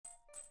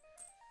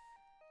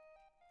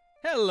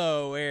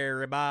Hello,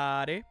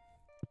 everybody,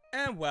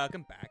 and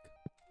welcome back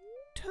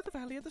to the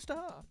Valley of the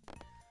Star.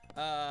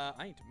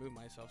 I need to move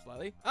myself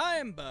slightly. I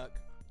am Burke.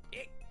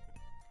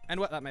 And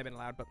what? That may have been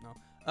loud, but no.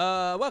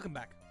 Welcome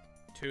back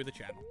to the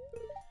channel.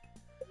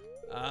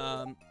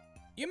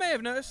 You may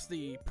have noticed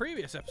the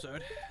previous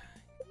episode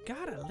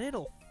got a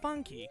little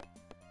funky,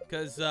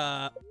 because,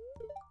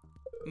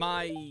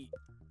 my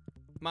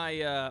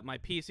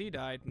PC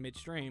died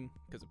midstream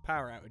because of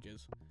power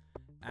outages,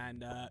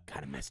 and,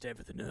 kind of messed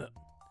everything up.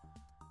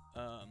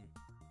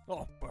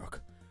 Oh,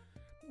 Burke,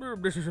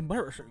 this is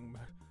embarrassing,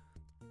 but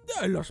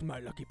I lost my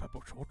lucky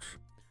purple shorts.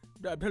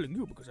 I'm telling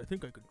you because I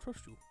think I can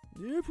trust you.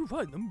 If you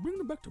find them, bring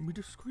them back to me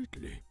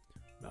discreetly.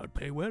 I'll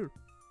pay well.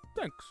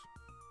 Thanks.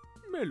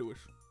 May Lewis.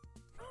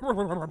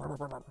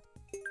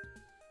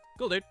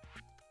 Cool, dude.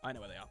 I know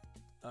where they are.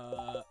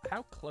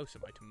 How close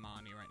am I to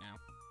Marnie right now?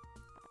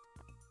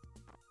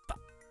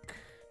 Fuck.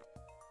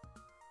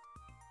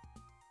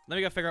 Let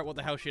me go figure out what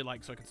the hell she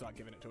likes so I can start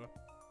giving it to her.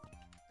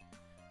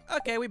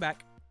 Okay, we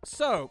back.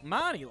 So,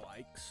 Marnie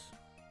likes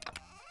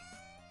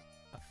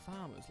a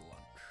farmer's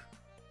lunch.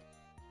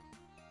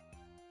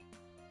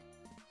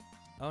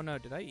 Oh no,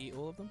 did I eat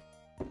all of them?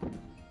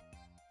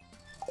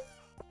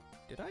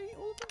 Did I eat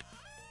all of them?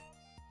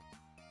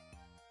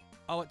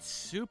 Oh, it's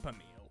super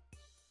meal.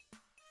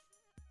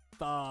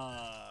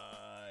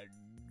 Fudge.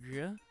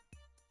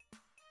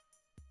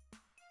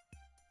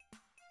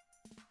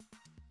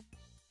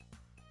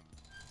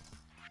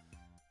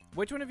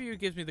 Which one of you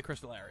gives me the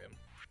crystallarium?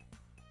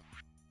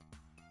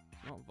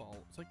 Not vault.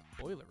 It's like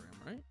boiler room,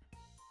 right?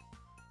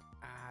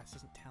 Ah, this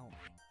doesn't tell me.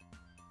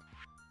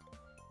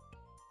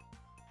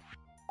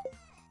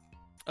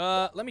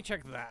 Let me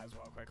check that as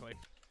well quickly.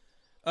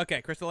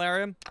 Okay,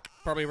 crystallarium.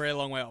 Probably a really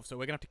long way off, so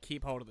we're gonna have to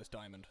keep hold of this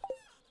diamond.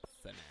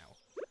 For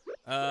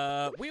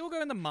now. We will go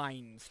in the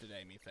mines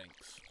today,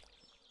 methinks.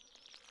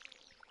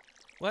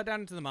 We'll head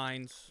down into the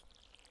mines.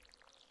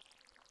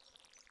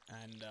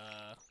 And,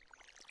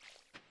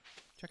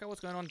 check out what's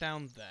going on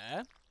down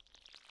there.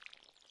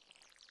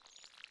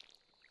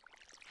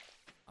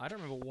 I don't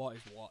remember what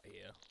is what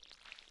here.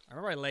 I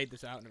remember I laid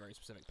this out in a very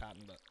specific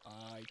pattern, but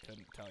I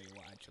couldn't tell you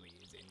what actually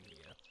is in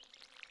here.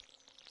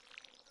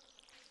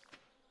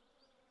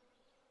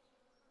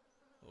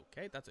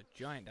 Okay, that's a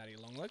giant daddy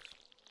longlegs.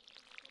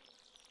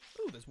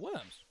 Ooh, there's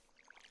worms.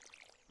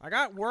 I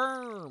got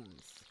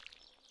worms.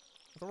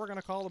 That's what we're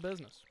gonna call the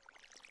business.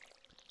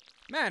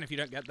 Man, if you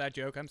don't get that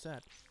joke, I'm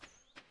sad.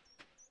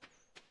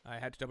 I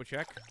had to double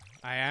check.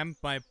 I am,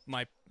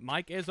 my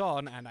mic is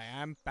on, and I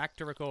am back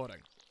to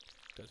recording.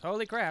 Because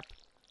holy crap,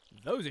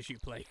 those issues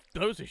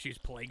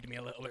plagued me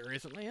a little bit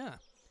recently, yeah.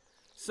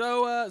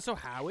 So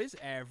how is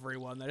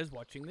everyone that is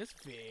watching this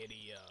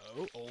video?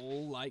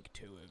 All like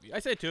two of you. I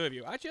said two of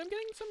you. Actually, I'm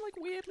getting some like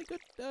weirdly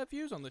good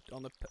views on the.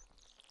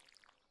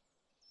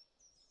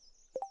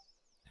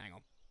 Hang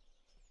on.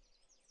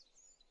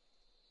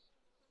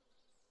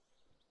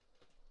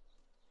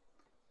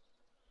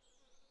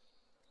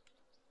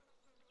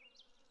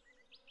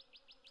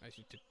 I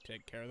should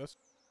take care of this.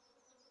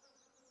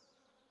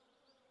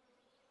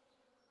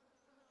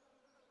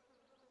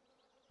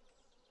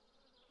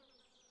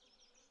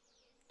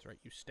 That's right,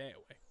 you stay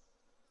away.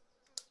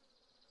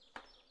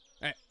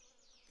 Alright.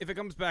 If it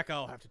comes back,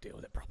 I'll have to deal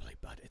with it properly,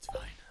 but it's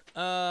fine.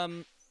 Yeah,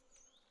 I'm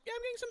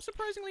getting some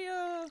surprisingly,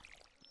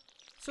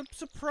 some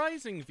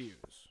surprising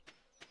views.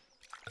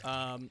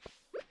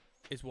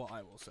 Is what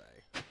I will say.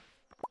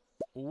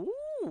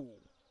 Ooh.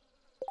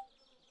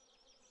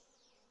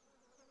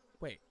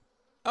 Wait.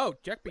 Oh,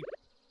 Jackby.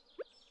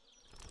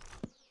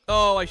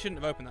 Oh, I shouldn't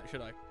have opened that,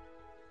 should I?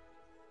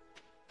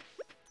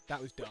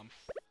 That was dumb.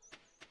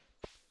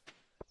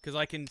 Because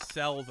I can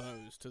sell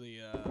those to the,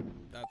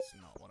 that's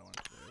not what I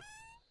wanted to do.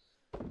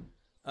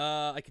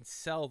 I can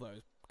sell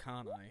those,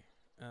 can't I?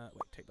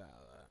 Wait, take that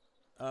out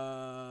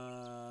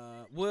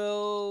of there.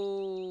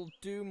 We'll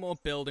do more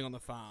building on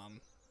the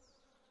farm.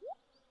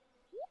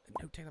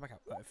 No, take that back out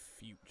at a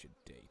future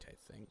date, I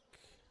think.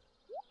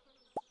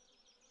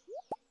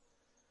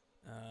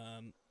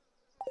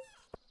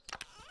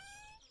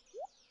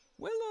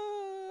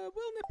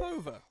 We'll nip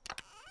over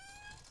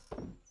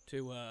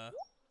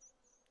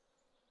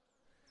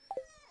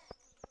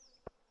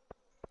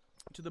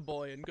to the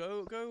boy and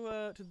go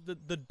to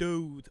the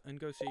dude and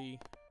go see.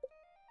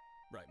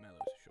 Right, Melo's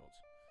shorts.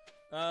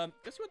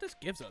 Guess what this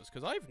gives us?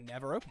 Because I've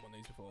never opened one of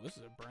these before. This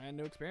is a brand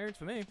new experience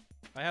for me.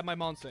 I have my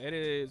monster. It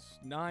is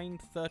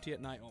 9:30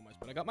 at night almost,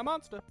 but I got my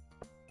monster.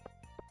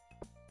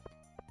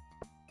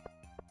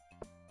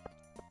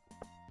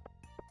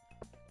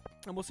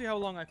 And we'll see how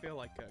long I feel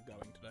like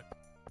going today.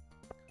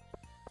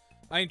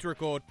 I need to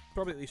record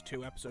probably at least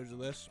 2 episodes of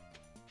this,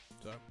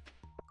 so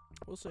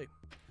we'll see.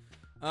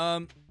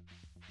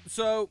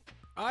 So,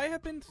 I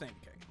have been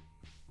thinking,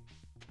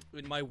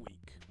 in my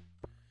week,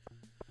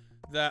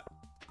 that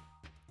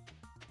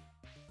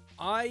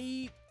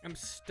I am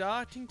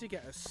starting to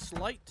get a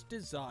slight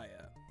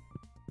desire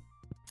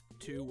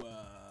to,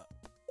 what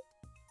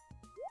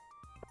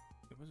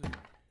was it?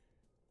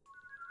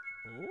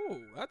 Oh,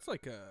 that's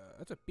like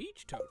that's a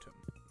beach totem.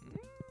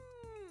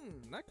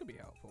 That could be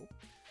helpful.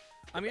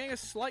 I'm getting a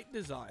slight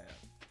desire.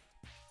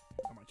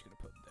 I'm actually going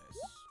to put this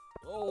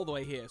all the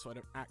way here so I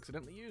don't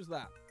accidentally use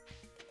that.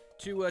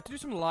 To do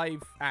some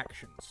live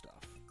action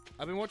stuff.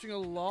 I've been watching a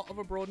lot of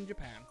Abroad in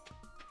Japan.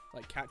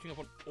 Like, catching up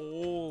on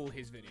all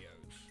his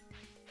videos.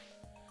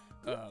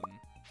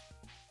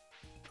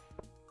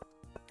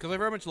 Because I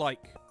very much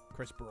like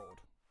Chris Broad.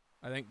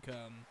 I think,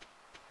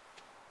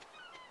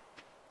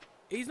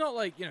 he's not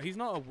like, you know, he's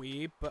not a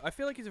weeb, but I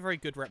feel like he's a very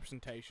good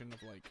representation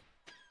of, like,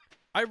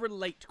 I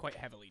relate quite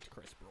heavily to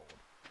Chris Broad.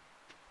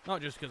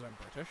 Not just because I'm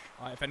British.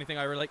 If anything,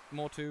 I relate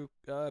more to,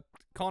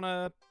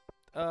 Connor,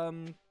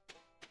 from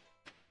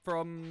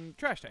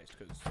Trash Taste,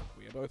 because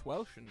we are both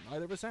Welsh and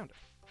neither of us sound it.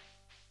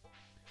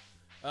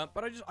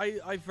 But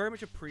I very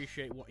much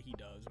appreciate what he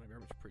does, and I very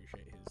much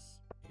appreciate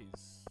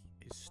his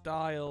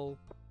style,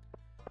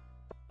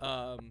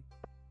 and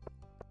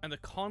the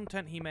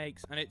content he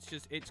makes, and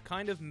it's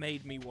kind of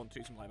made me want to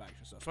do some live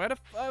action stuff. So I had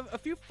a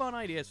few fun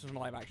ideas for some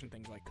live action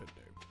things I could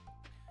do.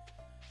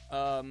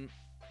 I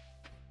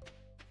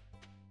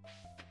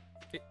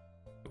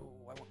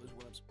want those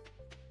worms.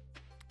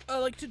 I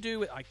like to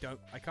do it. I can't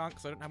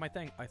because I don't have my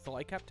thing. I thought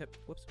I kept it.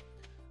 Whoops.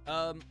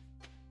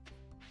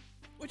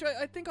 Which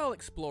I think I'll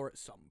explore at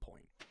some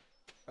point.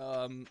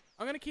 I'm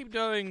gonna keep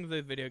doing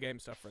the video game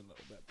stuff for a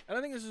little bit, and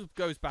I think this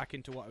goes back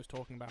into what I was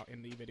talking about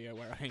in the video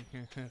where I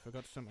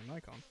forgot to turn my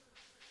mic on.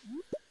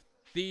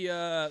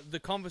 The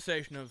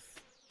conversation of,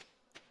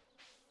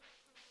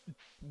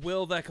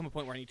 will there come a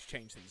point where I need to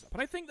change things up?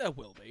 And I think there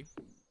will be.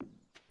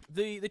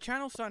 The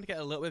channel's starting to get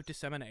a little bit of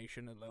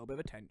dissemination, a little bit of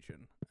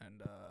attention,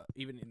 and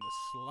even in the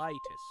slightest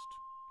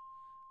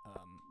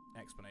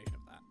explanation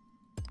of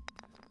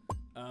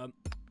that.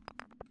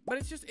 But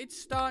it's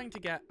starting to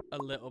get a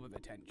little bit of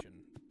attention,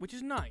 which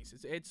is nice.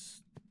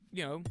 It's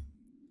you know,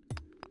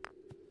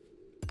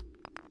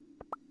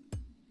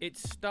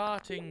 it's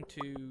starting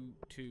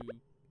to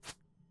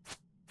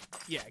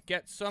yeah,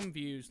 get some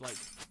views, like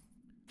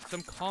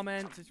some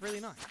comments. It's really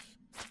nice.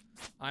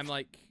 I'm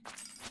like,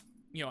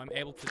 you know, I'm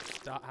able to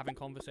start having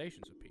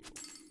conversations with people.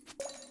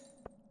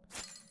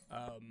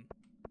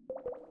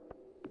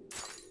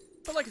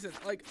 But like I said,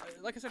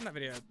 like I said in that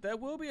video, there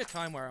will be a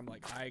time where I'm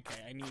like,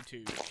 okay, I need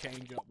to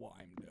change up what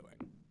I'm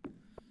doing.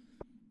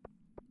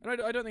 And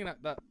I don't think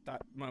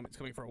that moment's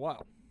coming for a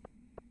while.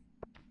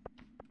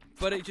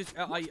 But it just,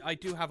 I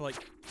do have like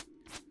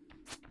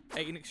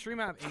an extreme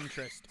amount of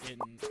interest in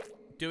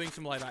doing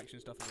some live action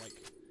stuff of like,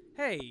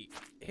 hey,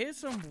 here's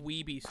some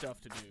weeby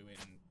stuff to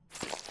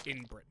do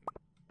in Britain.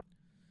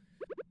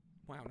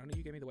 Wow, none of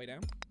you gave me the way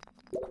down?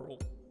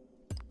 Cruel.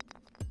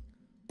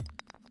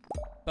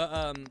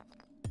 But,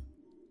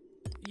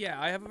 yeah,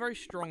 I have a very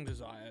strong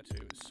desire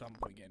to, at some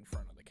point, get in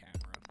front of the camera.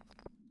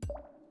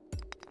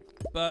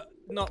 But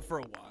not for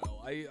a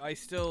while.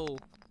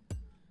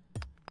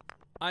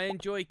 I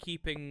enjoy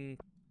keeping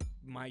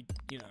my,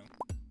 you know,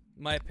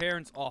 my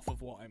appearance off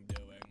of what I'm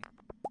doing.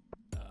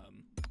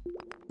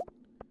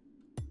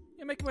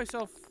 Yeah, making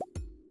myself...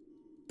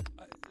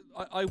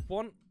 I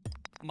want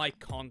my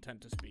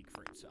content to speak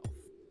for itself,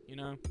 you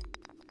know?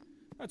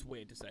 That's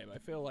weird to say, but I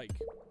feel like...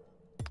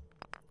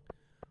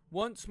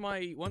 Once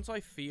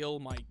I feel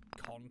my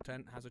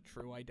content has a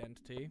true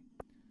identity,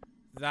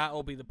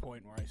 that'll be the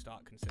point where I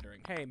start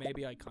considering, hey,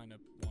 maybe I kind of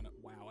want to...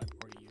 Wow, I've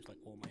already used, like,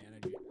 all my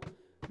energy.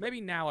 Maybe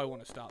now I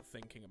want to start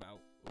thinking about...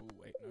 Oh,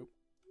 wait, nope.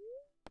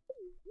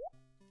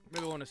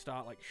 Maybe I want to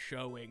start, like,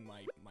 showing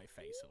my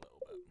face a little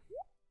bit.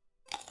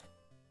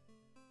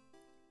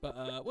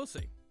 But, we'll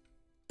see.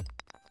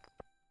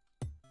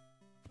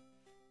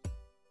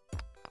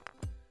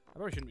 I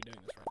probably shouldn't be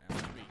doing this right now. I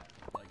should be,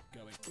 like,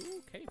 going...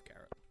 Ooh, cave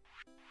carrot.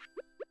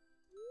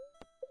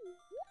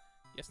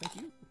 Yes, thank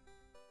you.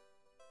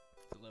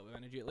 It's a little bit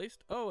of energy at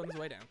least. Oh, and there's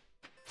a way down.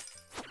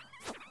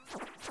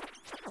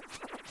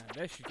 And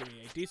this should give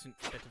me a decent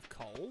bit of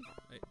coal.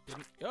 It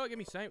didn't... Oh, it gave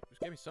me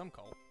some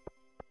coal.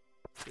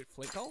 Did it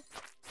flint coal?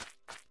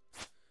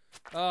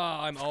 Oh,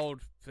 I'm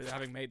old for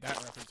having made that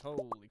reference.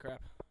 Holy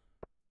crap.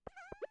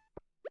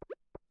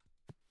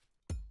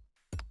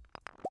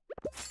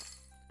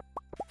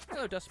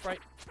 Hello, Dust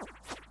Sprite.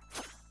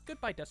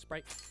 Goodbye, Dust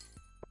Sprite.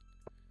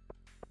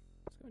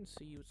 Let's go and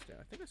see what's down.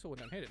 I think I saw one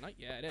down here, didn't I?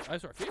 Yeah, I did. I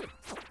saw a few.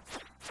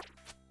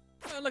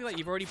 Oh, look at that.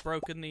 You've already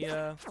broken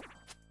the,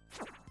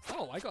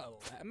 Oh, I got a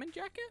Letterman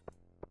jacket?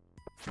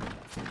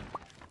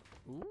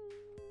 Ooh.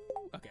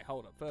 Okay,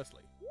 hold up.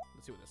 Firstly,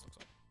 let's see what this looks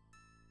like.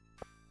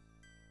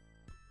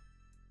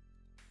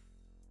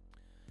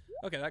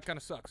 Okay, that kind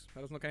of sucks.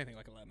 That doesn't look anything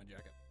like a Letterman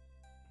jacket.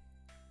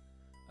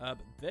 But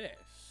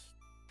this...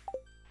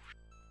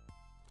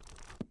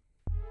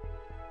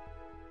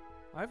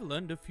 I've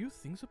learned a few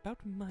things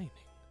about mining.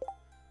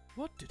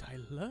 What did I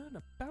learn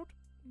about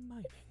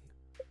mining?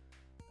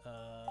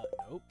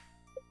 Nope.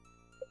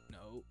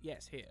 No.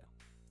 Yes, here.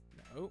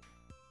 No.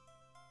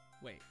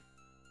 Wait.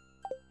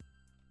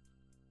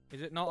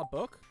 Is it not a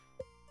book?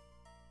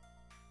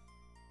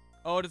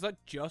 Oh, does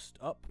that just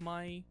up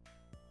my...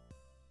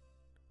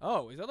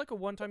 Oh, is that like a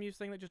one-time use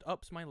thing that just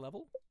ups my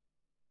level?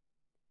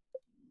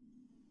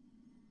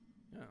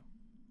 Yeah.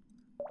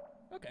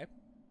 Okay.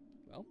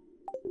 Well,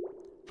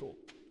 cool.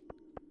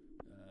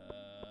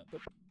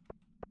 But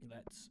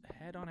let's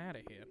head on out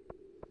of here.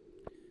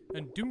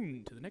 And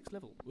doom to the next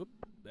level. Whoop,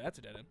 that's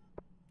a dead end.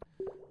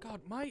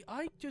 God,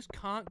 I just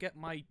can't get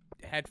my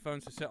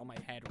headphones to sit on my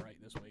head right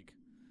this week.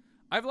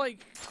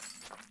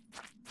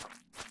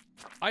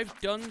 I've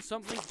done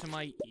something to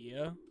my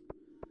ear.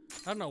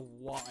 I don't know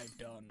what I've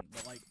done,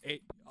 but like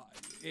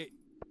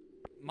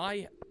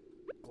my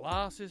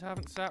glasses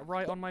haven't sat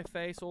right on my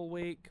face all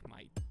week.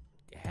 My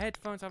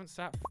headphones haven't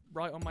sat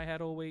right on my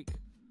head all week.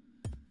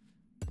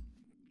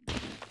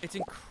 It's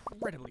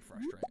incredibly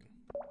frustrating.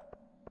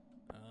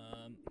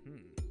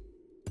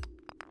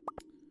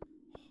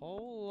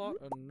 Whole lot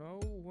of no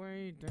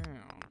way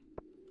down.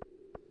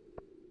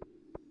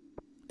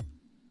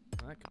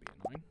 That could be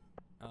annoying.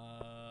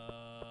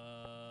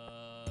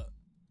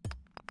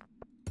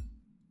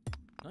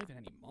 Not even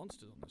any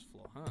monsters on this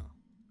floor, huh?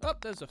 Oh,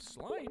 there's a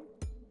slime.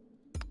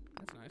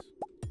 That's nice.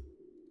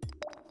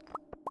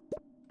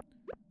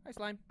 Hi,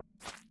 slime.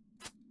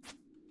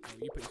 Oh,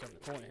 you put yourself in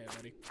the corner here,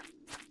 buddy.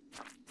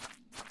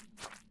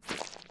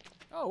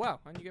 Oh, wow.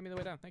 And you gave me the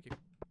way down. Thank you.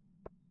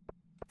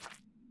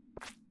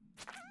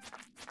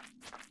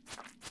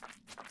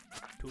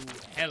 To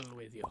hell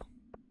with you.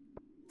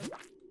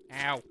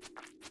 Ow.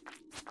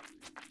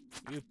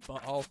 You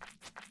butthole.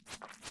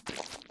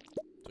 That's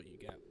what you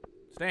get.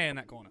 Stay in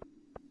that corner.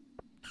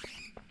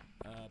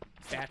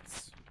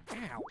 Bats.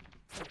 Ow.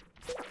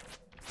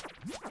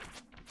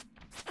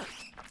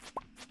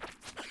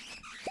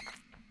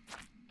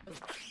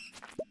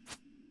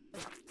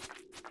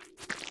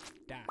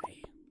 Die.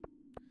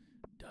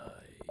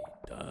 Die.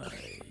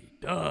 Die.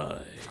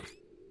 Die.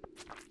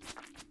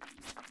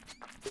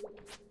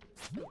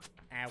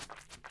 Ow.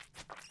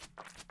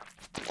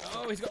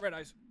 Oh, he's got red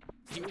eyes.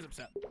 He was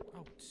upset.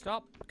 Oh,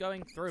 stop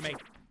going through me.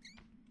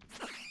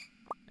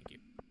 Thank you.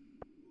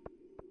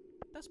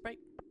 That's great.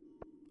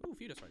 Ooh,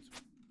 few dust rays.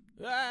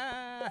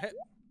 Ah, hit.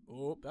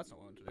 Oh, that's not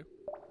what I wanted to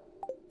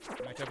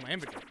do. I check my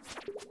inventory.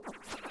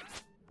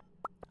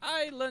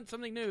 I learned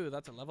something new.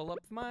 That's a level up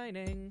for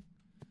mining.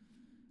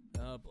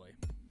 Oh boy.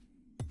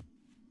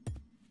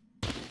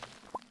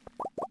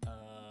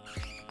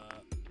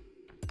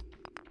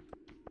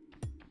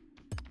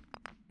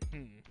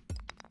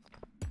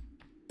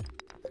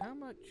 How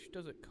much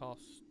does it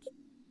cost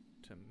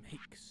to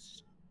make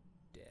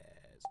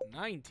stairs?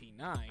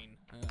 99?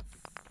 Fuck.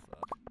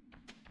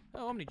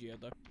 Oh, how many geode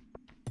though?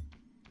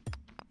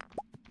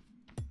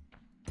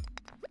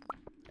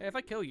 Hey, if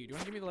I kill you, do you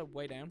want to give me the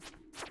way down?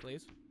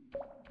 Please?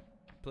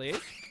 Please?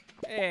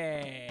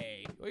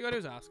 Hey! All you gotta do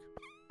is ask.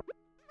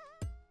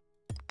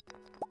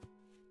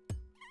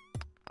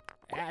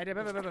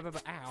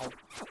 Ow.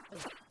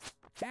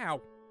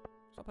 Ow.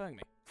 Stop hurting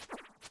me.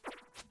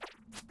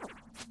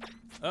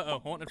 Uh-oh,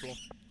 haunted floor.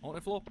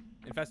 Haunted floor?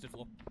 Infested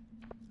floor.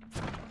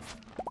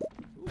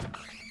 Ooh.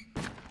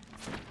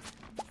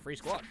 Free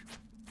squash.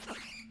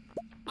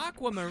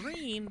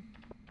 Aquamarine?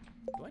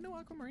 Do I know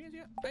aquamarine is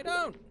yet? I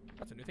don't!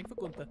 That's a new thing for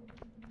Gunther.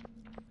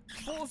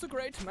 For's a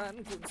great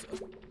man, Gunther.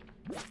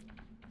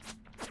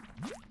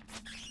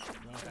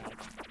 Oh,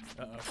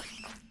 uh-oh.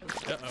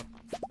 Uh-oh.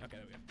 Okay,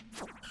 there we go.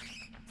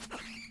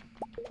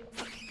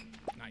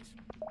 Nice.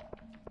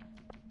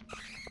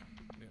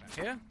 Look at that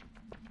here.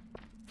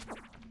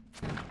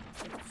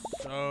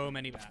 So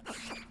many bats.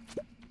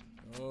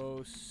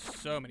 Oh,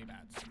 so many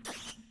bats.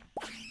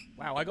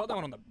 Wow, I got that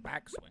one on the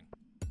backswing.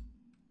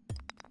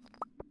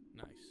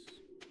 Nice.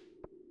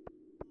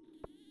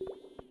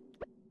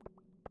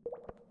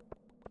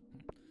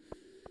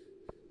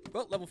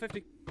 Well, level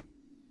 50.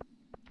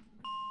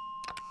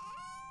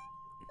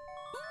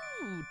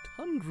 Ooh,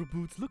 tundra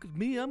boots. Look at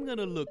me. I'm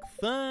gonna look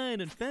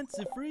fine and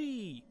fancy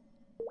free.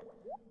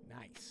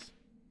 Nice.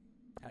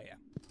 Hell yeah.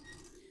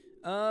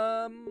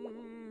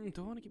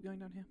 Do I want to keep going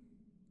down here?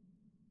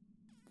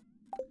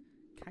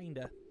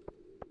 Kinda.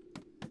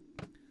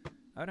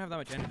 I don't have that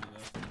much energy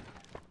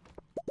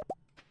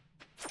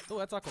though. Oh,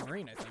 that's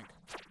aquamarine, I think.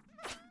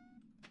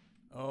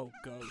 Oh,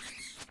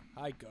 ghosts.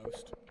 Hi,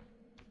 ghost.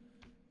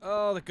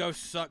 Oh, the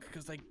ghosts suck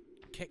because they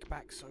kick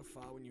back so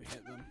far when you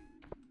hit them.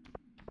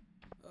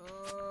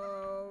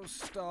 Oh,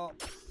 stop.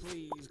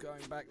 Please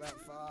going back that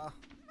far.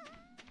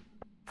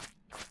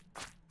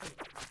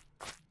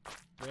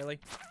 Really?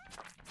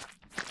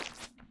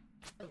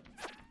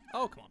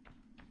 Oh, come on.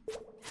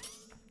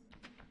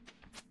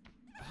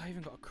 I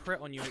even got a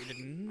crit on you and it did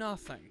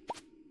nothing.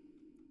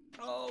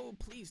 Oh,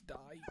 please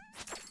die.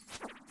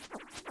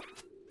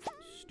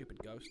 Stupid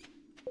ghost.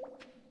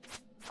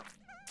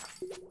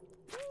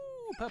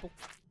 Ooh, purple.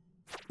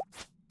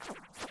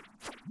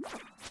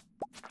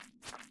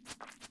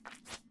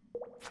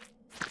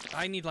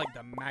 I need, like,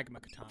 the magma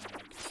katana,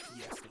 like,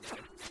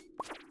 yesterday.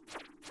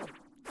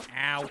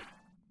 Ow.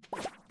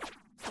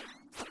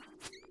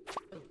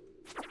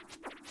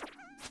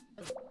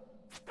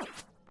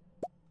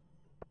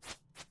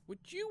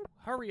 Would you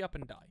hurry up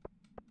and die?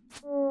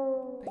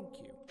 Thank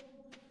you.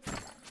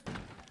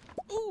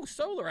 Ooh,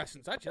 solar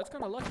essence. Actually, that's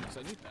kind of lucky because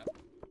I need that.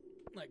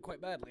 Like, quite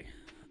badly.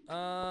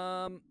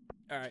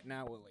 Alright,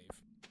 now we'll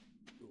leave.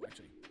 Ooh,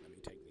 actually.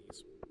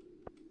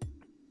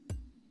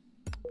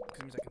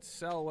 means I can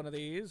sell one of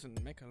these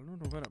and make a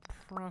little bit of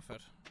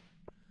profit.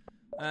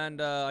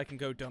 And I can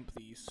go dump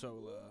the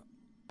solar.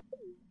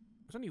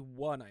 There's only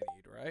one I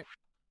need, right?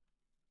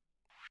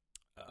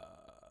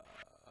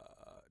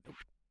 Nope.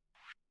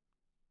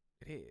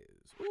 It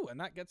is. Ooh, and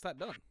that gets that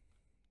done.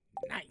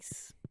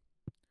 Nice.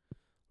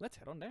 Let's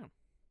head on down.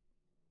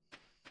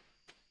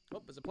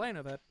 Oh, there's a plane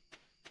overhead.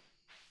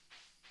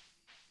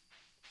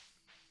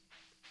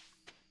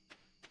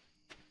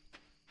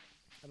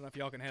 I don't know if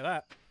y'all can hear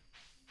that.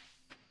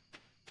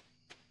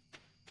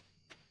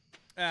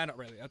 Not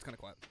really. That's kind of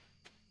quiet.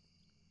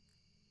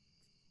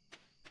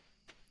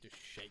 Just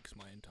shakes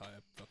my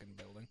entire fucking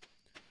building.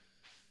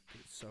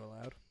 It's so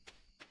loud.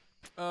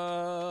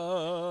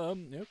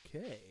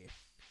 Okay.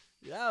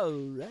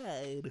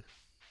 Alright.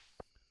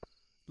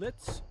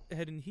 Let's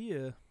head in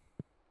here.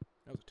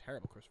 That was a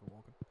terrible Christopher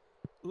Walken.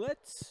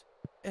 Let's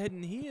head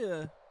in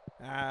here.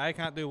 I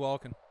can't do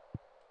walking.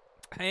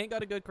 I ain't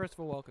got a good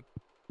Christopher Walken.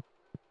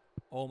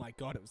 Oh my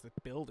god, it was the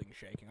building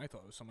shaking. I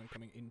thought it was someone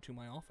coming into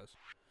my office.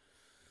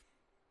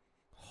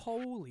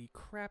 Holy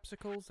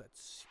crapsicles, that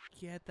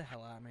scared the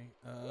hell out of me.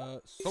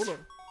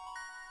 Solar.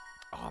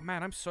 Oh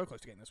man, I'm so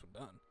close to getting this one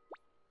done.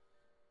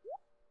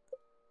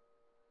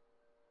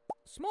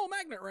 Small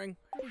magnet ring.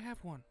 I already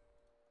have one.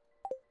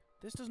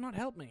 This does not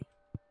help me.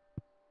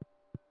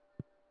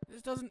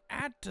 This doesn't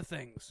add to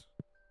things.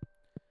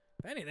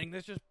 If anything,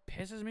 this just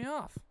pisses me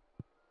off.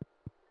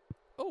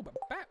 Oh, but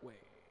bat wings.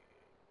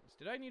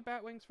 Did I need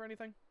bat wings for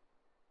anything?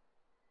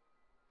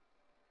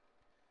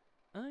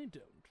 I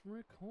don't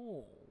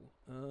recall.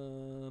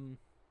 Boop.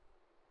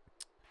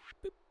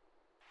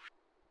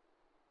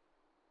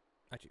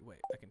 Actually, wait.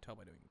 I can tell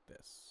by doing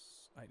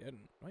this. I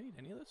didn't. Do I need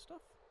any of this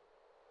stuff?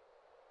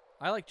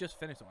 I, like, just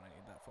finished the one I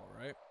need that for,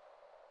 right?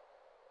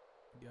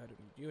 Yeah, I don't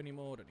need you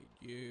anymore. Don't need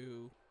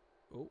you.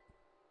 Oh.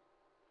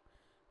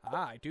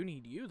 Ah, I do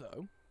need you,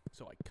 though.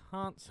 So I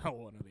can't sell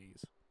one of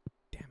these.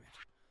 Damn it.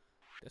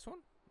 This one?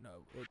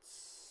 No,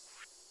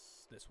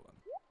 it's this one.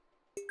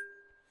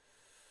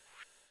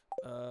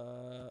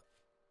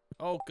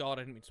 Oh god,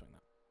 I didn't mean to swing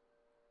that.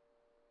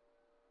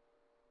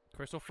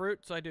 Crystal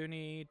fruits I do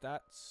need.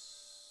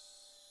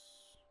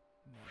 That's...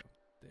 No,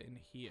 they're in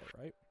here,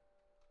 right?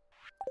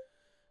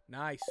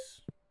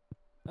 Nice.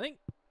 I think...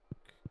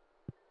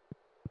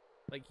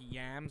 Like,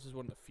 yams is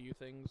one of the few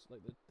things,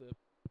 like the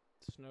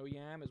snow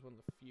yam is one of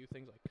the few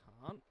things I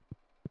can't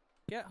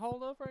get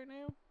hold of right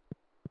now.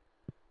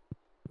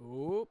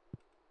 Ooh,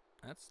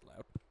 that's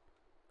loud.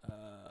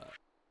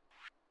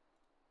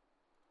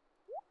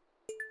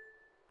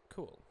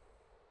 Cool.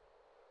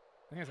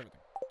 I think that's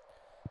everything.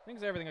 I think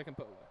it's everything I can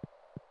put away.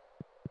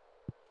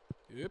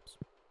 Oops.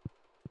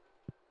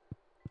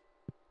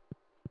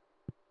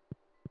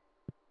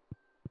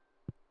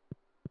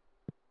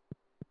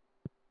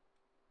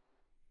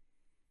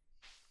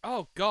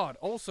 Oh god,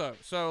 also,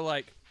 so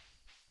like,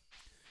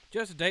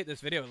 just to date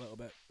this video a little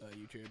bit,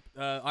 YouTube,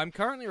 I'm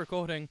currently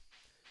recording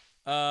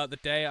the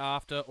day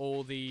after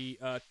all the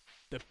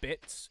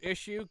bits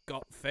issue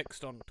got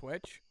fixed on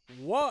Twitch.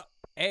 What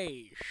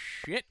a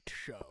shit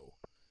show.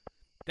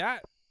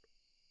 That,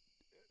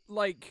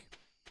 like,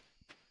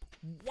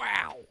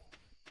 wow.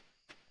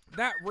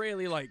 That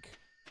really, like,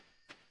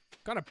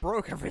 kind of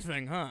broke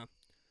everything, huh?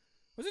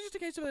 Was it just a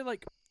case of they,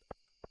 like,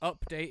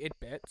 updated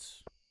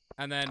bits,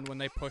 and then when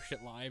they pushed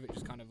it live, it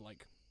just kind of,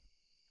 like,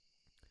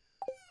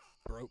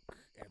 broke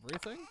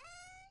everything?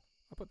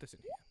 I'll put this in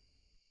here.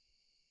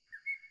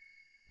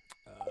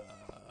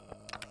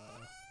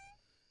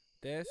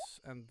 This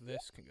and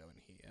this can go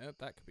in here.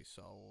 That can be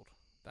sold.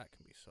 That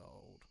can be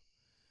sold.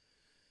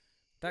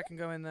 That can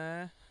go in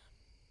there.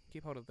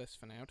 Keep hold of this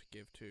for now to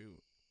give to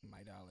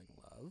my darling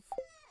love.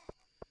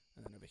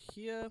 And then over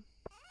here.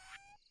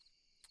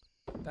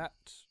 That.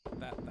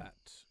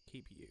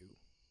 Keep you.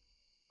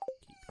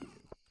 Keep you.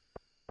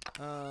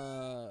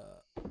 I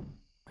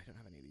don't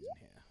have any of these in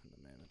here at the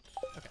moment.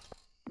 Okay.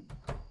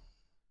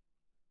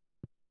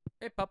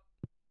 Hey, pup.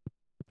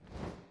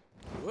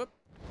 Whoop.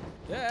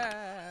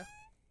 Yeah.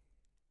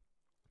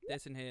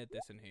 This in here,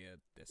 this in here,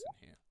 this in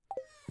here.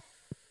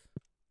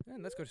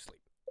 And let's go to sleep.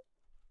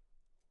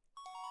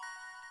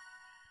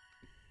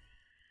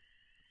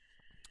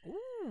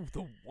 Ooh,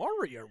 the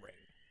warrior ring.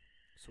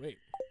 Sweet.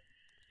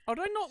 Oh,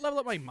 did I not level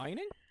up my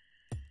mining?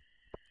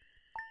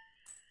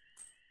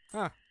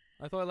 Huh.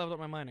 I thought I leveled up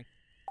my mining.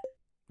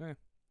 Yeah.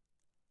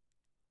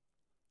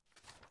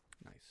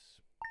 Nice.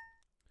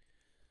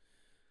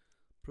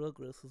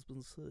 Progress has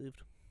been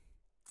saved.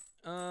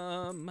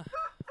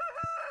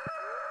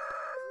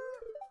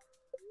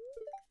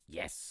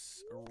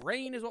 Yes!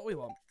 Rain is what we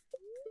want.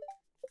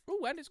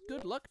 Ooh, and it's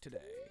good luck today.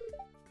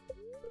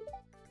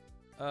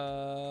 Fish.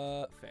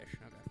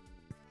 Okay.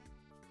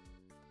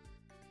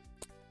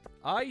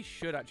 I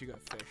should actually go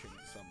fishing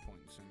at some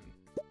point soon.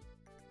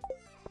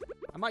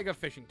 I might go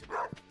fishing today.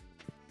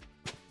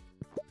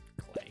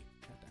 Clay.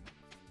 God damn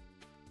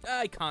it.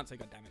 I can't say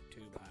god damn it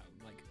too loud.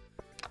 Like,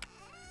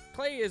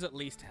 clay is at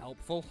least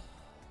helpful.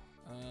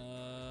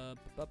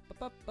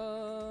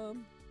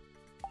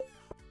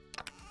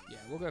 Yeah,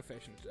 we'll go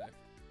fishing today.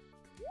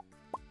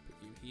 Put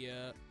you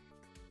here.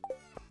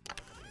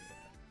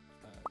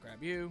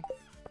 Grab you.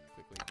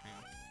 Quickly, hang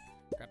on.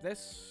 Grab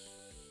this.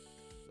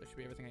 That should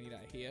be everything I need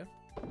out of here.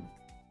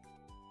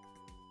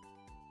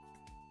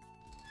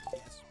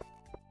 Yes.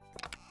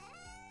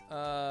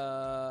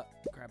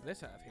 Grab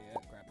this out of here.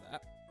 Grab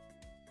that.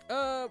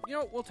 You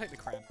know what? We'll take the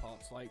crab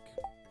pots. Like,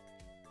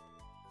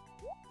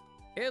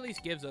 it at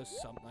least gives us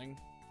something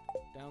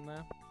down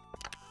there.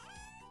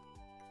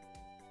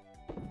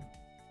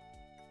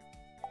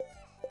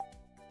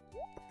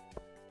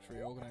 Let's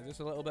reorganize this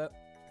a little bit.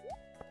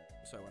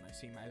 So when I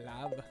see my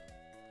lab.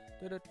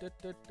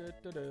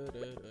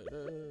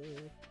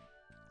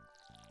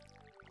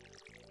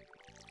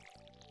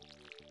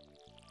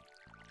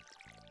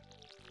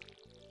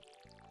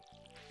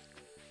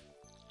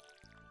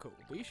 Cool.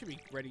 We should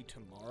be ready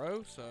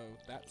tomorrow, so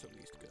that's at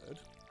least good.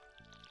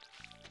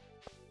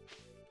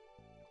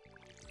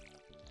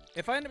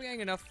 If I end up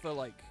getting enough for,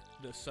 like,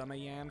 the summer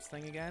yams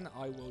thing again,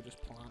 I will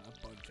just plant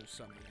a bunch of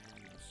summer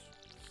yams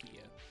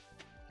here.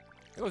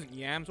 It wasn't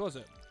yams, was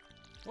it?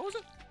 What was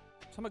it?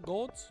 Summer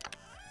gourds?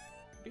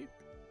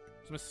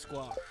 Summer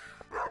squash.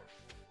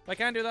 If I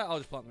can do that, I'll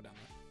just plant them down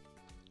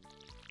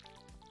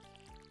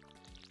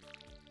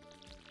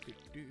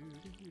there.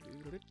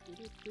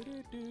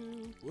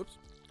 Whoops.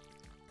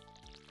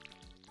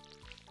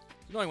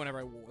 It's annoying whenever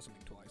I water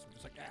something twice. I'm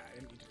just like, I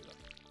didn't need to do that.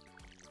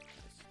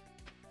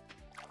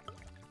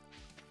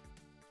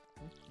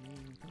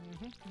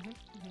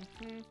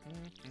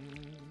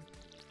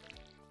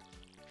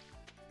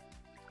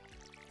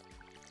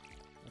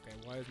 Okay,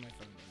 why is my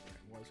phone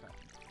vibrating? What is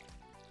happening?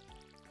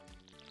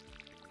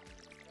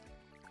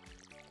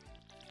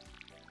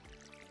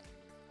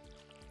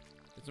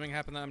 Did something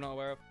happen that I'm not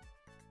aware of?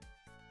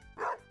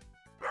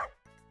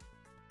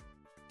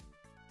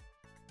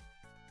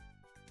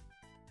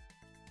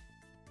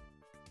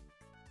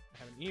 I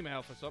have an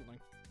email for something.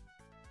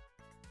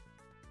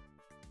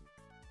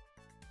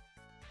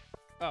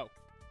 Oh.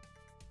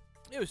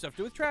 It was stuff to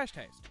do with trash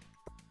taste.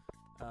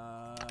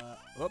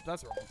 Whoop,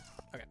 that's wrong.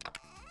 Okay.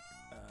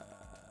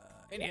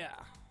 In here.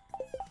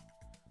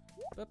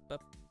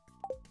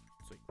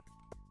 Sweet.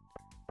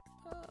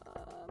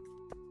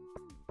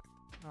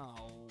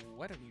 Oh,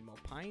 I don't need more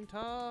pine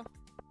tar.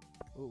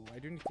 Ooh, I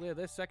do need to clear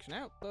this section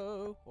out,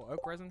 though. Or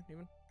oak resin,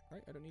 even.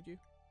 Right, I don't need you.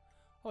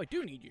 Oh, I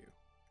do need you.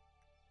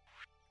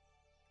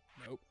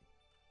 Nope.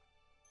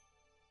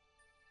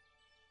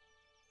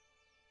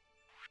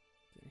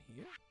 Is it in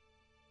here?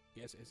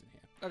 Yes, it is in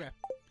here. Okay.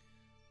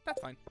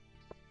 That's fine.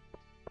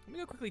 Let me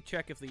go quickly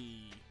check if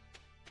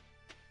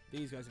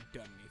these guys have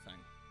done anything.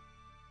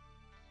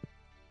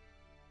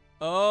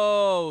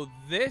 Oh,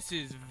 this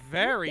is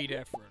very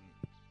different.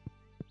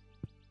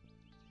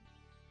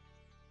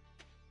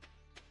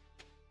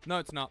 No,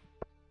 it's not.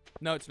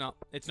 No, it's not.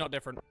 It's not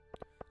different.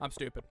 I'm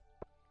stupid.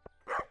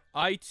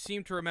 I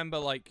seem to remember,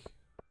 like,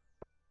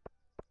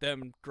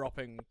 them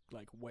dropping,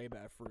 like, way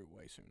better fruit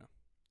way sooner.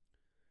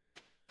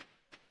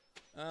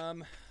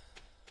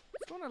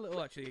 Let's go on a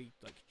little, actually,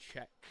 like,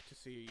 check to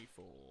see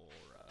for,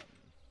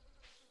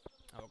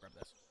 I'll grab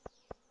this.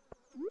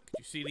 Could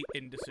you see the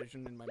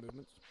indecision in my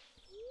movements?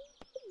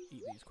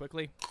 Eat these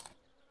quickly.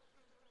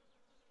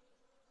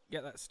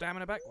 Get that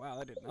stamina back. Wow,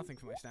 that did nothing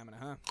for my stamina,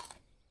 huh?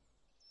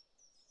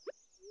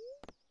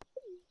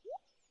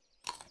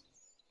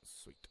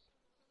 Sweet.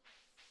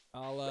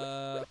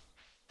 I'll,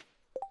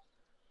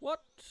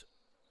 what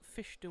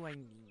fish do I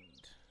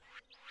need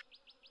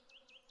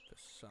for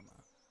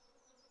summer?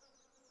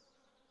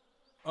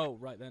 Oh,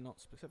 right, they're not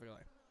specifically.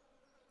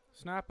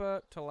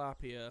 Snapper,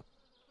 tilapia.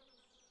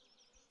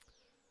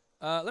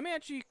 Let me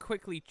actually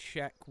quickly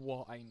check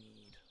what I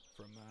need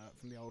from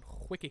the old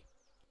wiki.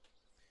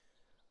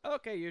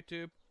 Okay,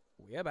 YouTube,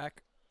 we are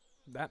back.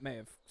 That may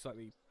have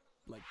slightly,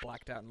 like,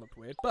 blacked out and looked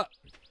weird, but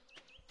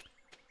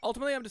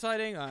ultimately I'm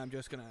deciding I'm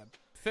just gonna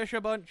fish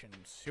a bunch and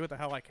see what the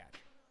hell I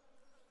catch.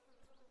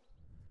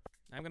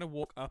 I'm gonna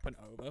walk up and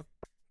over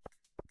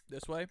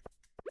this way,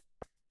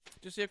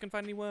 just see if I can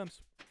find any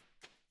worms.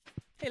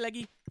 Hey,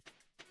 Leggy.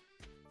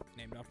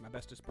 Named after my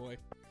bestest boy,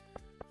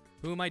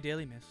 whom I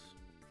dearly miss.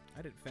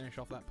 I didn't finish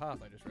off that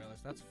path, I just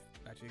realized. That's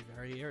actually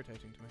very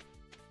irritating to me.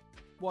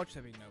 Watch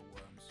there be no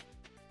worms.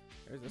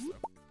 There's this, though.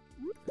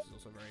 This is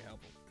also very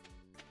helpful.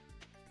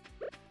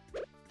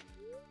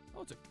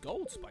 Oh, it's a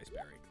gold spice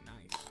berry.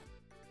 Nice.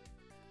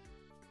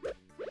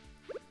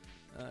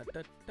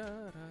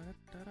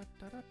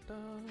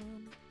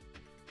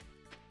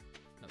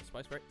 Another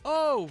spice berry.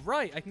 Oh,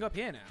 right! I can go up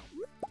here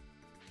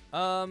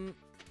now.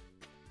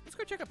 Let's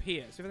go check up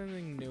here. See if there's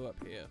anything new up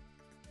here.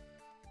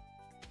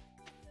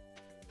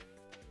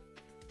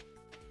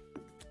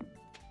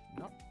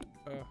 Not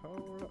a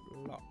whole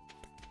lot.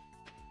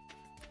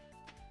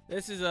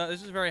 This is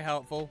very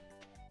helpful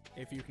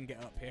if you can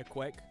get up here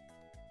quick.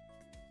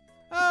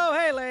 Oh,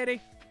 hey,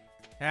 lady.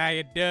 How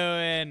you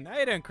doing? How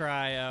you doing,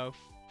 Cryo?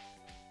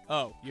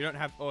 Oh, you don't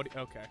have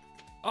audio. Okay.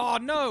 Oh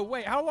no!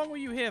 Wait, how long were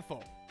you here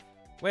for?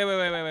 Wait.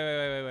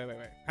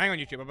 Hang on,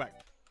 YouTube. I'm back.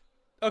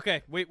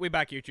 Okay, we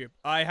back, YouTube.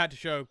 I had to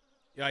show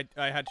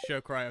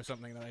Cryo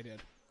something that I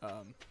did.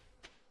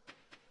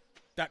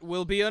 That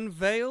will be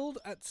unveiled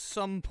at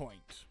some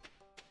point,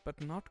 but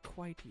not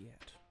quite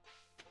yet.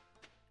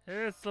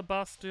 Hey,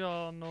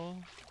 Sebastiano.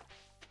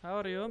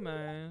 How are you,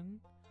 man?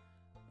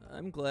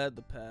 I'm glad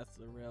the path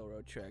to the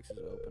railroad tracks is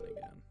open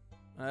again.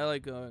 I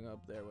like going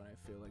up there when I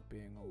feel like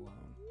being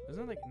alone.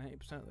 Isn't that like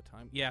 90% of the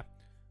time? Yeah,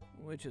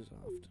 which is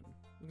often.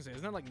 I was gonna say,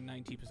 isn't that like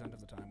 90% of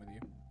the time with you?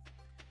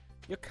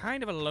 You're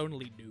kind of a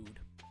lonely dude.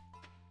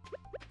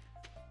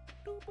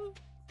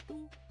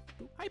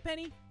 Hi,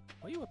 Penny.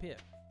 Why are you up here?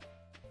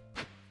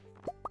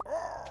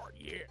 Oh,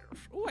 yes.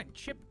 Oh, and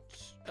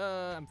chipped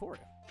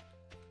amphoria.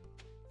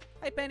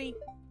 Hi, Penny.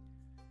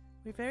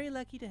 We're very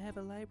lucky to have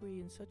a library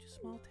in such a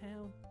small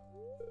town.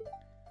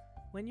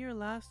 When you're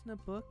lost in a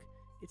book,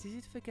 it's easy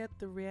to forget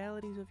the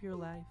realities of your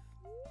life.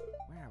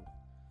 Wow.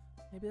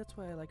 Maybe that's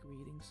why I like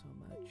reading so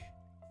much.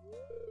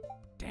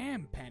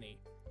 Damn, Penny.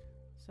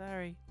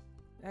 Sorry.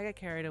 I got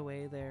carried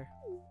away there.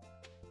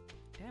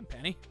 Damn,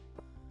 Penny.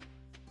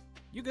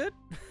 You good?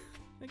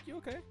 Think you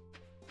okay?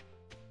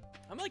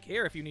 I'm like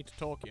here if you need to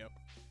talk, yo.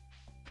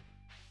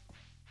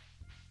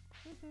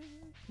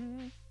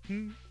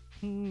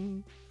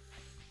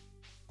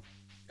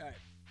 Alright.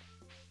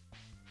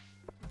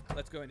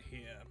 Let's go in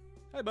here.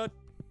 Hi, bud.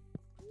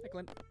 Hi,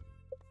 Clint.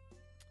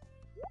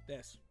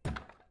 This. Ooh.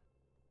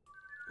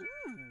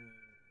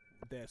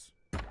 This.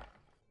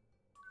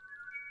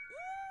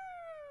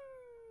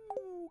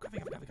 Ooh. Coffee.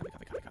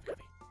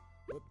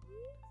 Whoop.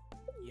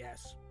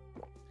 Yes.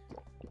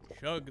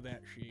 Chug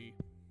that she.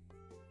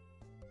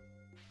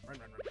 Run.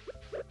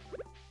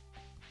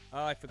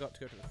 Oh, I forgot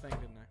to go to the thing,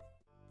 didn't I?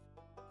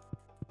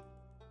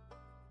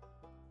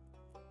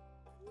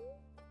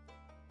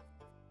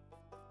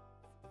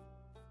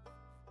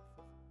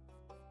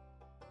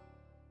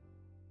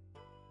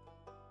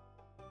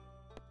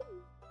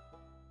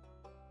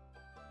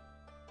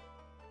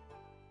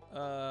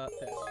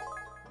 This.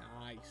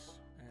 Nice.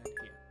 And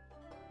here.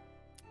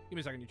 Give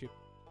me a second, YouTube.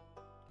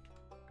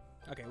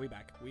 Okay, we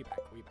back.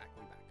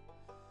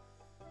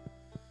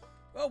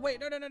 Oh, wait,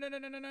 no,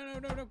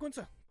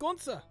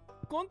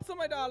 Gunther,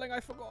 my darling, I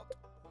forgot.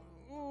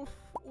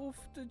 Oof,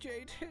 the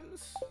Jade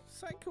Hills.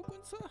 Thank you,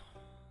 Gunther.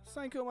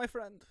 Thank you, my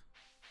friend.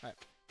 Alright.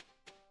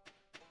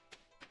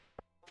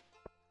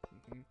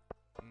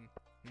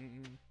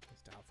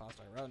 That's how fast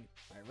I run.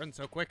 I run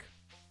so quick.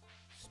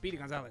 Speedy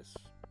Gonzalez.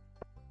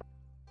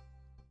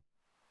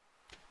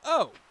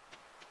 Oh!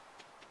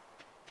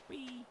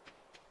 Whee!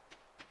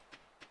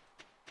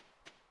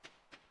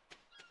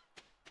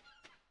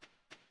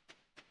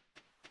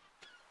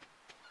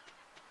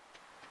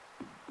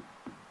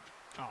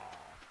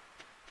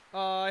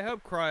 I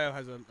hope Cryo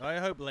has I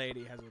hope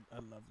Lady has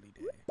a lovely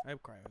day. I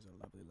hope Cryo has a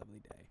lovely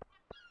day.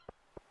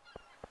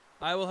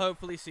 I will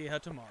hopefully see her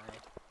tomorrow.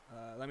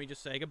 Let me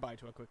just say goodbye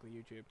to her quickly,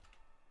 YouTube.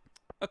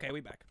 Okay,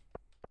 we back.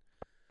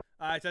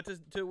 I said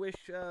to wish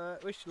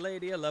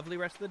Lady a lovely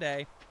rest of the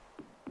day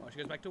while she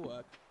goes back to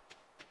work.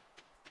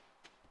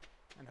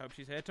 And hope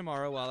she's here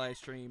tomorrow while I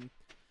stream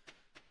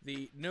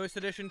the newest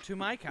addition to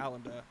my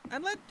calendar.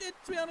 And to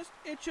be honest,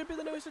 it should be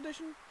the newest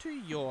addition to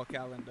your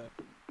calendar.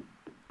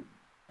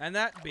 And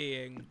that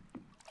being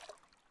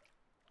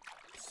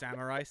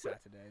Samurai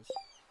Saturdays.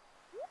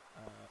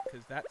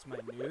 Because that's my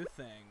new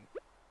thing.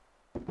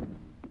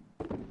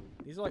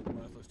 These are like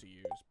worthless to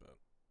use, but...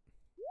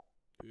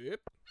 Yep.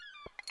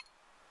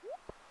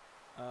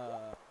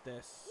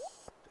 This.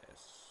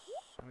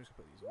 I'm just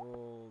gonna put these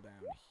all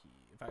down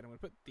here. In fact, I'm gonna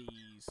put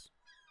these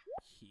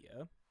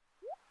here.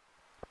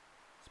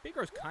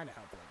 Speaker is kind of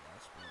helpful, I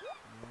guess,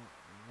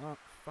 but not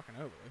fucking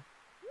overly.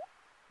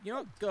 You know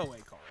what? Go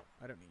away, Coral.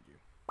 I don't need you.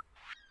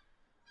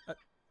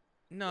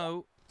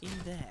 No, in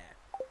there.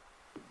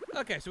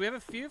 Okay, so we have a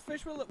few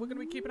fish we're going to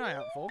be keeping an eye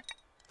out for.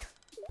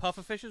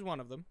 Pufferfish is one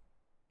of them.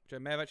 Which I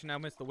may have actually now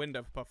missed the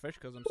window for pufferfish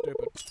because I'm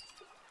stupid.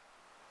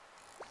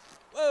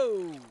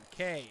 Whoa!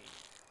 Okay.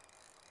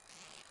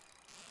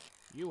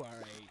 You are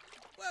a...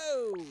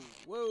 Whoa!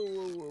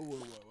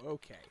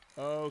 Okay.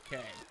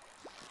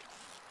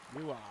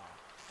 You are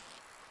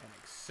an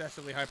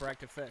excessively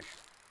hyperactive fish.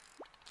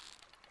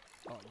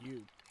 Oh,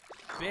 you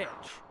bitch.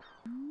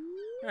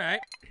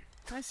 Alright.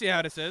 I see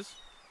how this is.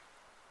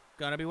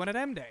 Gonna be one of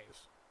them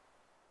days.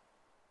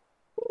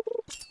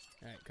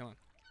 Alright, come on.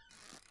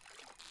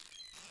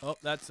 Oh,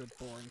 that's a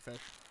boring fish.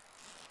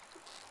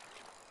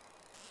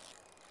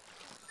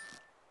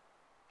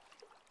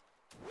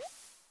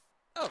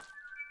 Oh!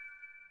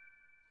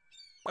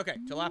 Okay,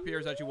 tilapia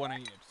is actually one I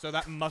needed. So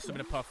that must have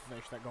been a puff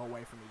fish that got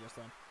away from me just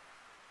then.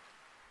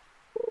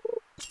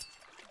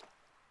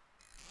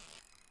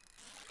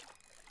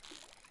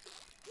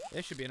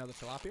 There should be another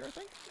tilapia, I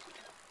think.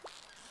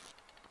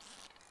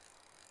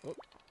 Oh.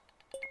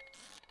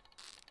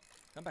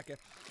 Come back here.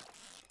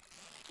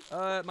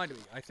 Might be.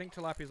 I think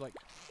tilapia's like...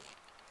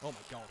 Oh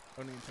my god.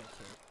 Only until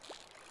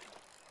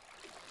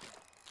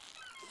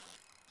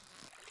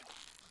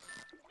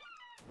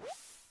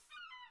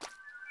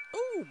 2.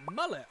 Ooh,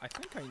 mullet! I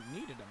think I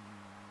needed a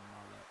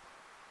mullet.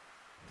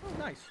 Oh,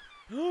 nice.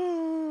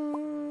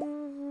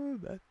 Oh,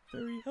 that's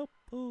very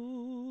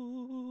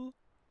helpful.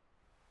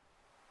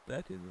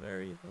 That is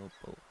very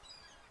helpful.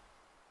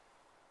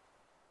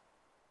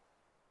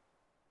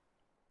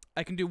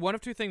 I can do one of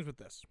two things with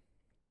this.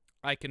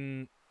 I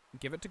can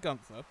give it to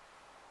Gunther.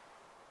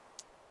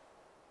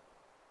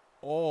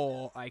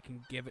 Or I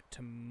can give it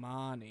to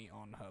Marnie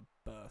on her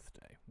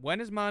birthday. When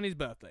is Marnie's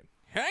birthday?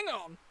 Hang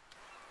on!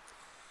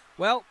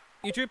 Well,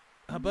 YouTube,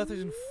 her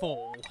birthday's in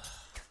fall.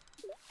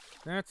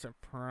 That's a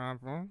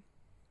problem.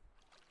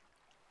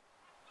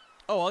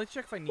 Oh, I'll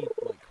check if I need,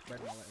 like, red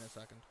mullet in a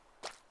second.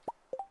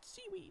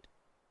 Seaweed.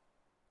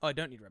 Oh, I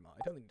don't need red mullet.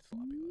 I don't think it's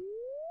sloppy,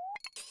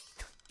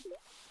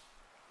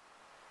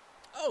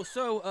 though. Oh,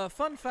 so,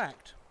 fun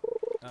fact,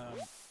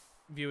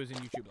 viewers in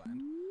YouTube land.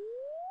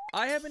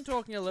 I have been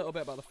talking a little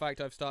bit about the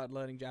fact I've started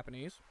learning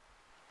Japanese.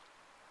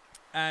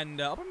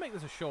 And I'm going to make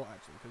this a short,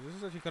 actually, because this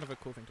is actually kind of a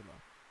cool thing to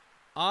learn.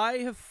 I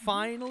have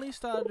finally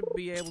started to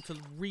be able to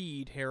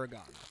read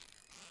hiragana.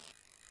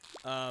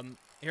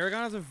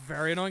 Hiragana is a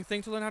very annoying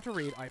thing to learn how to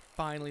read. I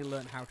finally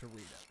learned how to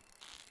read it.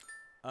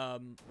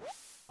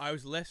 I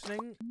was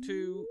listening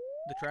to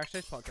the Trash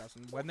Taste podcast,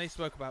 and when they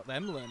spoke about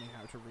them learning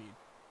how to read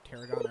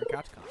hiragana and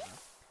katakana,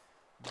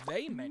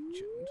 they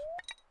mentioned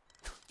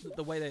that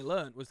the way they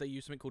learned was they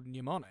used something called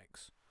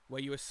mnemonics,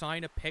 where you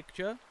assign a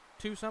picture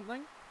to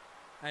something,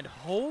 and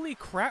holy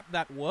crap,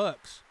 that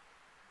works.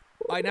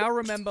 I now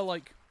remember,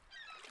 like,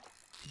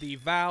 the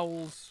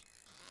vowels,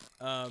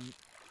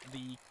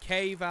 the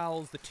K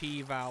vowels, the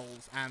T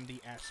vowels, and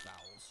the S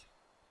vowels.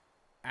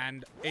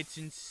 And it's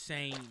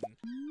insane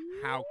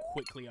how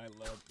quickly I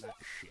learned that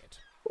shit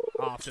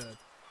after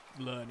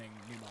learning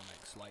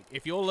mnemonics. Like,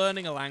 if you're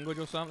learning a language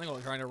or something, or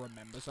trying to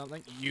remember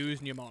something,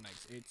 use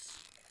mnemonics. It's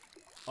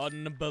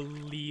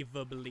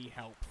unbelievably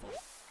helpful.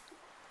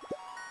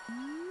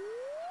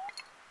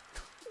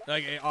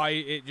 Like,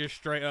 it just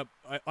straight up,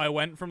 I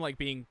went from, like,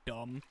 being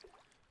dumb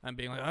and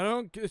being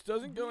like, this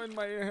doesn't go in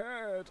my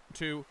head,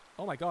 to,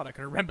 oh my god, I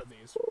can remember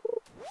these.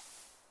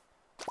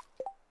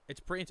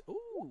 It's pretty,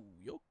 ooh,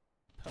 you're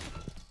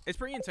purple. It's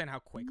pretty insane how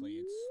quickly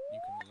you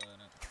can learn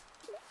it.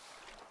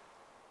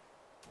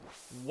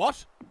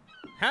 What?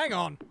 Hang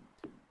on.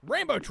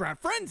 Rainbow Trout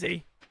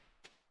Frenzy?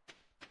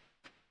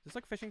 Is this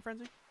like Fishing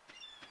Frenzy?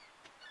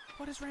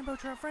 What is Rainbow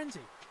Trout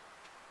Frenzy?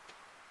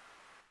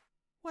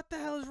 What the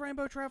hell is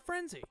Rainbow Trout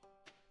Frenzy?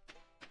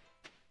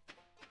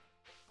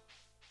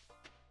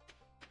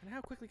 And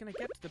how quickly can I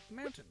get to the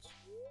mountains?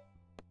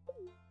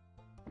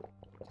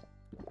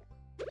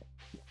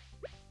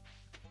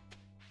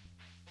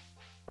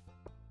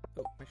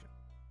 Oh, mission.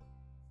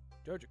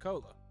 Joja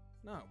Cola.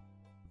 No.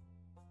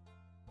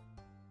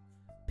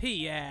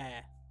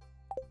 Pierre!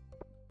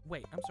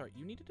 Wait, I'm sorry,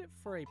 you needed it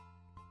for a...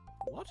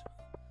 What?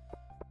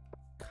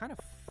 What kind of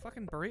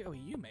fucking burrito are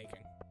you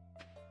making?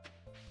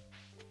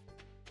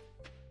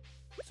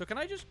 So can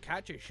I just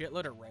catch a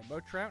shitload of rainbow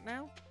trout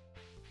now?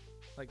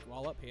 Like,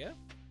 while up here?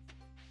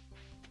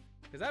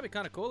 Because that'd be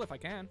kind of cool if I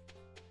can.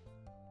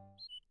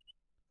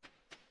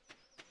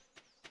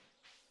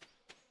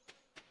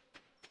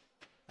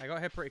 I got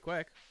hit pretty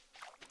quick.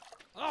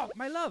 Oh,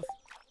 my love!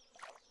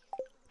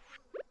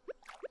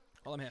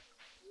 While I'm here.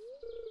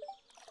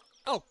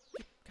 Oh!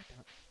 God damn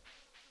it.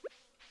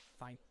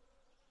 Fine.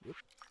 Whoop.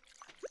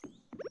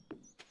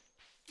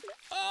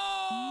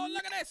 Oh,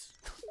 look at this!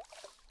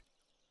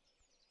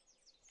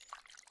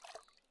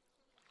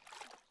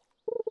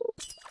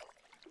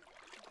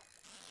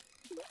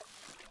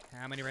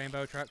 How many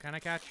rainbow trout can I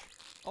catch?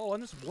 Oh,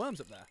 and there's some worms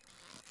up there.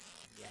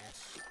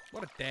 Yes.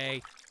 What a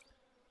day.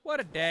 What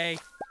a day.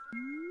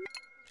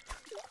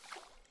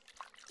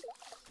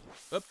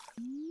 Oop.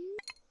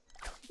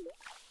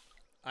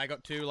 I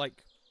got too,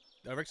 like,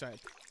 overexcited.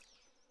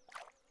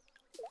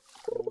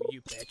 Oh,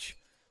 you bitch.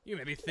 You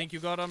made me think you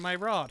got on my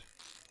rod.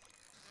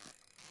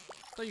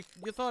 So you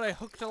thought I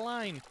hooked a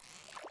line.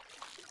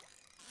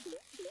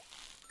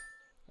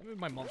 Let me move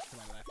my monster to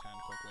my left hand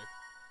quickly.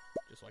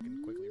 Just so I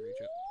can quickly reach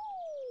it.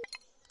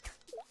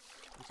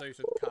 I'm so used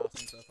to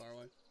casting so far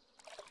away.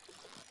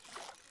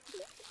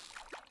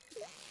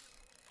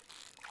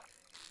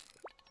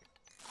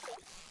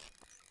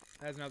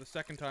 That's now the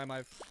second time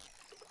I've,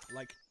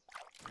 like,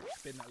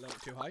 been that little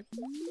bit too high.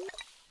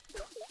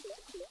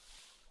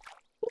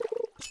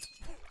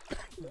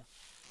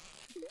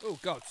 Oh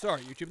god,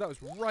 sorry YouTube, that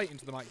was right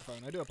into the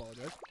microphone. I do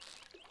apologize.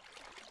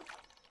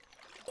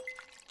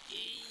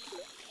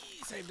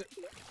 Saved it.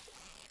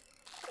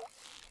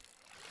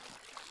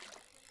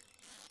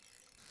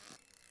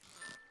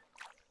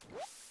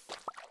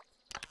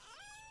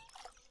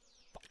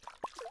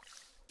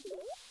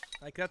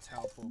 Like, that's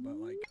helpful, but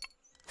like...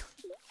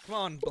 Come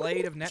on,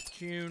 Blade of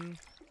Neptune.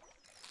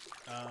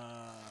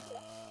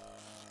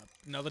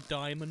 Another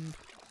diamond.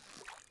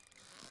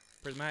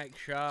 Prismatic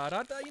shard.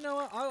 You know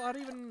what? I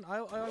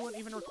wouldn't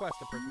even request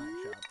a prismatic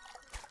shard.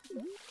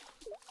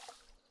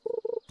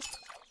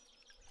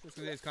 Just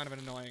because it's kind of an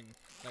annoying.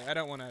 Like, I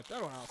don't want to ask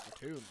for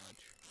too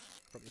much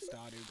from the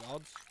Stardew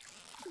gods.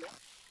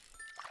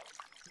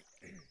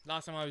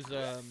 Last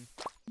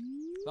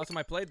time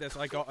I played this,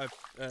 I got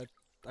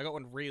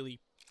one really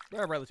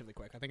relatively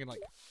quick. I think in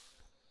like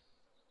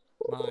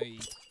my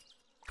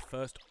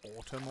first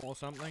autumn or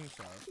something,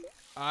 so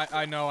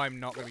I know I'm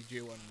not going to be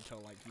due one until,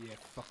 like, year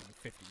fucking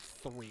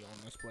 53 on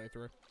this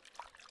playthrough.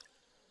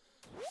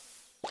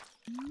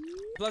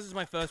 Plus, it's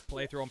my first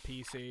playthrough on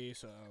PC,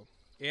 so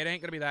it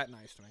ain't going to be that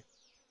nice to me.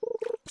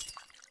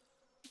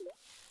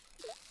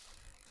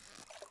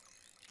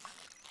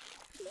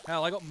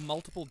 Hell, I got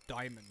multiple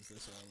diamonds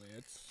this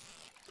early.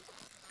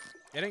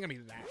 It ain't going to be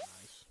that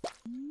nice.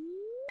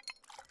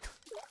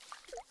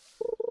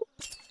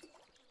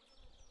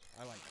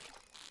 I, like,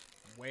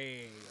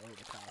 way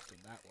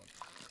overcasted that one.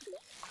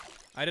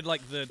 I did,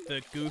 like,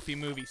 the Goofy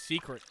movie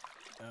secret,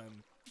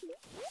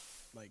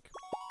 like,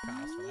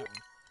 cast for that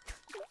one.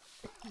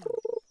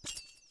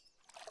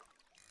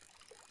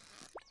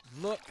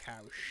 Look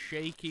how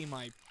shaky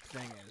my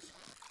thing is.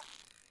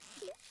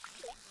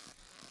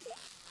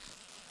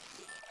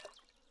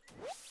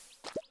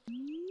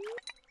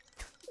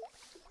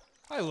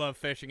 I love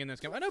fishing in this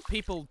game. I know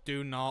people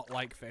do not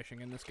like fishing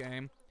in this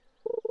game.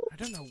 I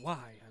don't know why.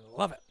 I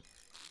love it.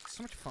 It's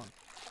so much fun.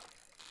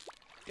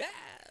 Yeah,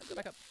 go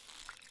back up.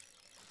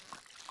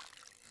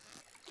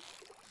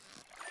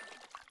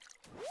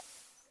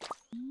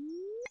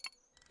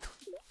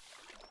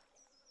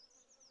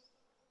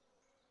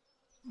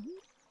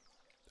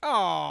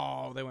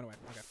 Oh, they went away.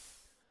 Okay.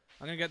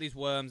 I'm going to get these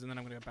worms, and then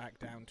I'm going to go back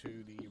down to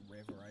the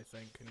river, I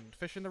think, and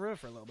fish in the river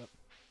for a little bit.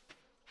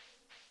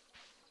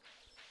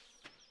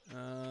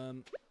 Let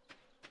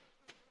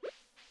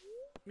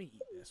me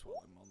eat this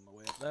while I'm on the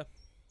way up there.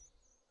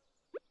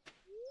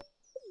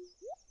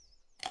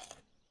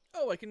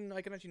 Oh, I can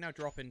actually now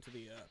drop into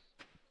the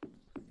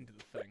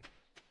thing.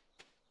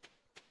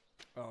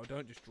 Oh,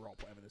 don't just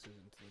drop whatever this is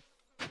into the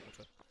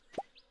water.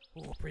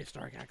 Oh,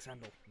 prehistoric axe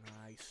handle.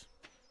 Nice.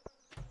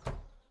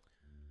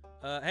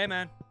 Hey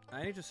man,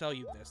 I need to sell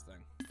you this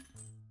thing.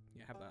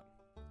 Yeah, have that.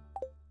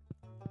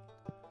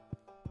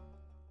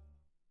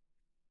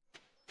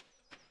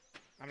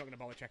 I'm not going to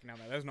bother checking down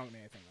there. There's not going to be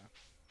anything there.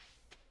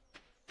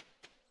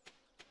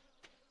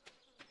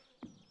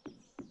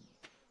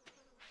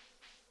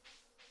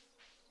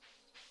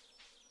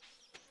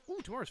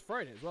 Ooh, tomorrow's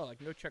Friday as well. I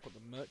can go check what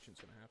the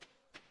merchant's going to have.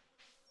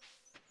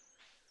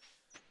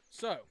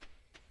 So,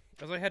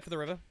 as I head for the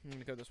river, I'm going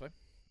to go this way.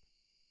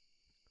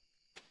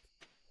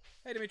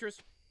 Hey,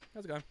 Demetrius.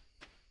 How's it going?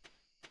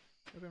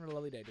 Hope you're having a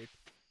lovely day, dude.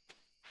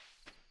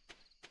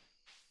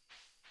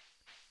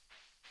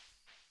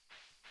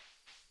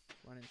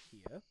 Run in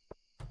here.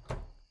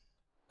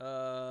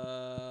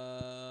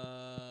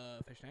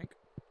 Fish tank.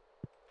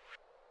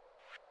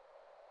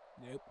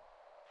 Nope.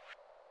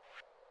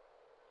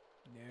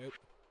 Nope.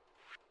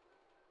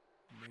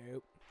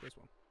 Nope. This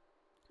one.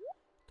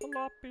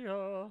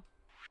 Tilapia.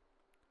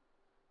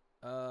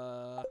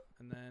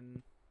 And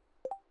then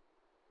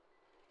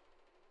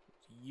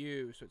it's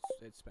you, so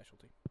it's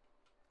specialty.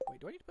 Wait,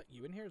 do I need to put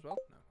you in here as well?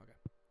 No, okay.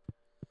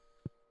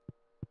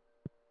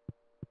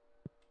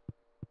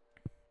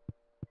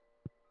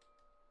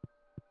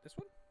 This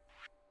one?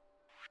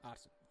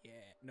 Awesome. Yeah,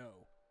 no.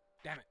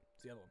 Damn it.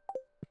 It's the other one.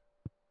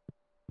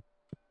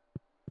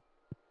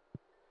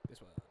 This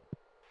one.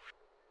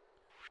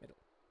 Middle.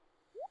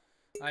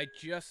 I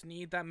just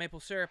need that maple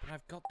syrup, and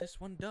I've got this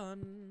one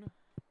done.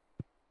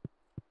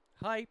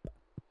 Hype.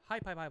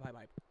 Hype, hype, hype, hype,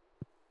 hype.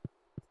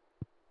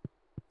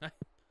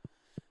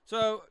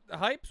 So,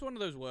 hype's one of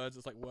those words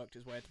that's, like, worked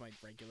its way into my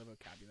regular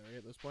vocabulary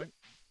at this point.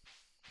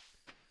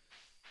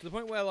 To the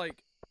point where,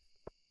 like,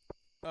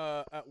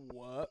 at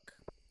work,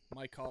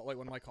 one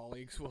of my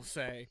colleagues will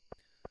say,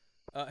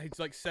 he's,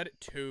 like, said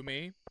it to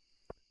me,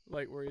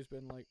 like, where he's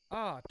been like,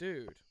 ah,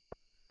 dude.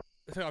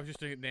 So I was just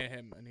doing it near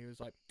him, and he was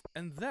like,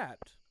 and that,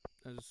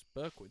 as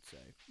Burke would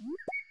say,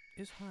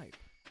 is hype.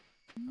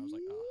 I was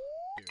like, oh,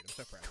 dude, I'm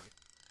so proud of you.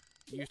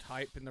 You used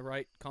hype in the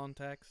right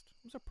context.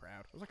 I'm so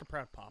proud. I was like a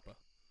proud papa.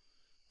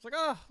 It's like,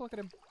 oh, look at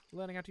him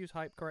learning how to use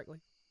hype correctly.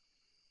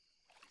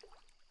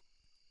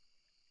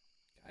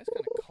 Guy's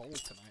kind of cold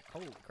tonight.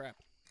 Holy crap.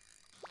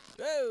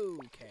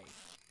 Okay.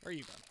 Where are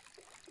you going?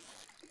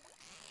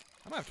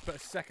 I'm going to have to put a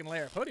second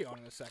layer of hoodie on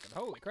in a second.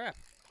 Holy crap.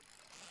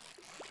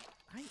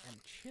 I am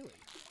chilly.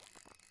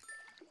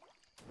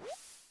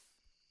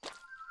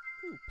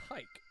 Ooh,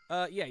 pike.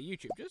 Yeah,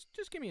 YouTube.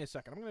 Just give me a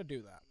second. I'm going to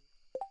do that.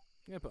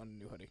 I'm going to put on a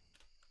new hoodie.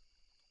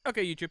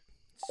 Okay, YouTube.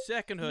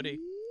 Second hoodie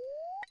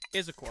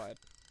is acquired.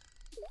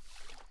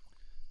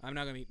 I'm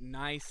now going to be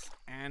nice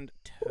and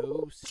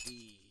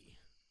toasty.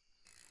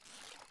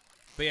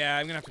 But yeah,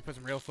 I'm going to have to put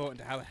some real thought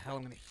into how the hell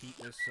I'm going to heat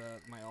this,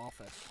 my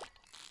office.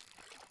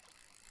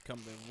 Come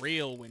the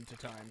real winter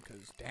time,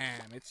 because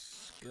damn,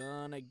 it's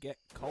gonna get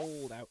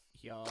cold out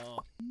here.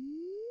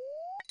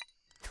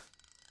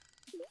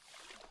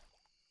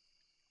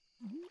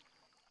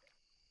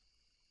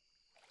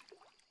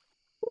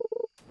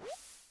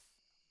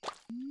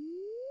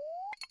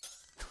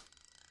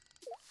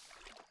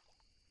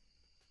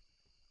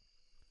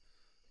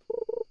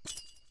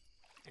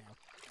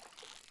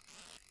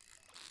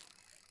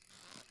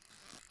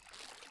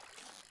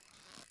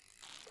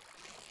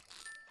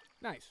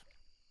 Nice.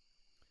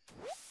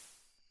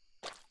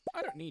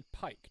 I don't need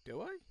pike,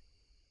 do I?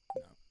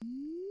 No.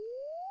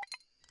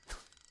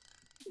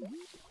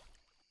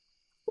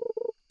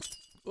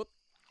 Whoop.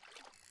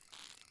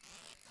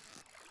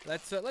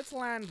 Let's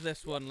land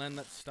this one, then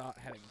let's start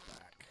heading back.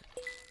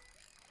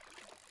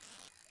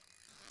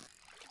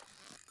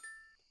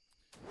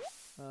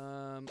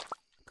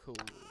 Cool.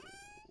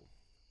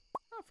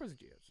 Oh, frozen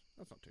geodes.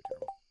 That's not too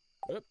terrible.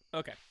 Whoop.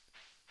 Okay.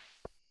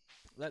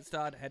 Let's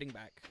start heading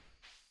back.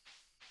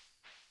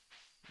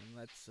 And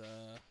let's,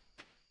 oh,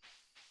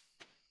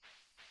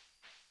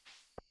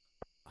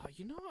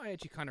 you know what I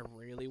actually kind of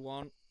really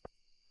want?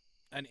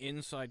 An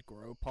inside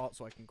grow pot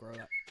so I can grow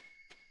that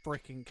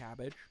freaking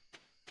cabbage.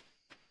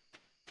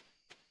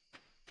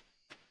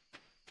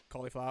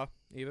 Cauliflower,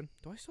 even.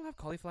 Do I still have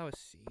cauliflower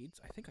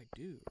seeds? I think I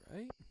do,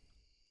 right?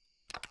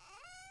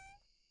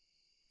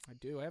 I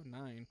do. I have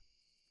 9.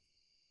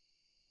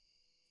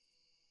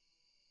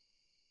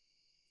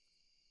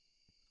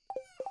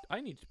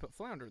 I need to put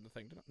flounder in the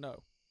thing, didn't I?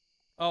 No.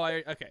 Oh,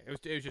 okay. It was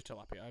just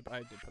tilapia. I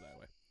did put that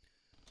away.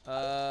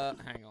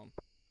 Hang on.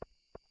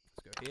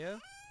 Let's go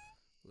here.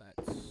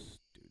 Let's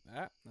do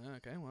that.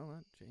 Okay, well,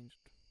 that changed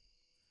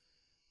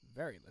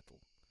very little.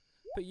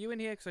 Put you in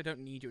here because I don't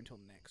need you until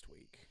next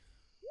week.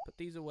 Put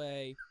these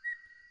away.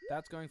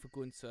 That's going for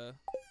Gunsa.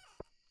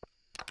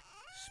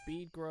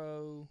 Speed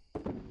grow.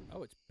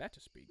 Oh, it's better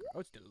speed grow. Oh,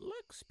 it's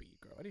deluxe speed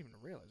grow. I didn't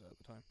even realize that at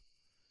the time.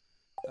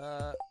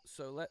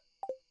 So let's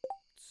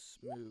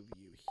move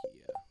you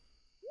here.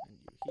 And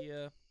you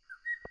here.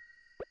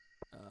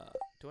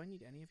 Do I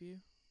need any of you?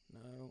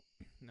 No.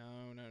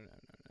 No, no, no, no,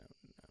 no,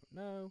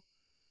 no, no.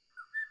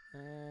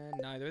 And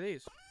neither of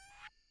these.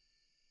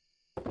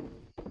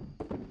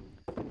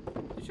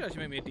 This should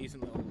actually make me a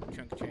decent little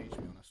chunk of change,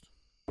 to be honest.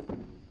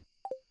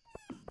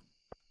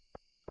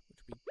 Which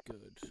would be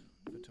good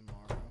for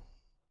tomorrow.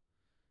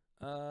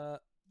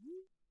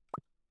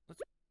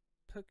 Let's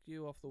pick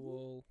you off the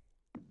wall.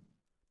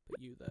 Put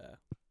you there.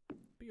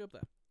 Put you up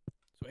there.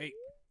 Sweet.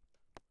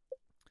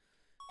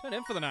 Turn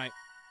in for the night.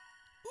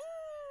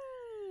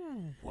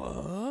 Ooh,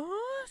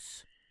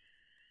 what?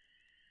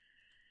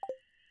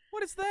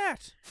 What is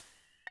that?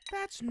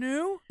 That's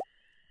new.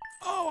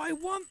 Oh, I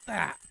want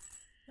that.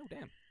 Oh,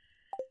 damn.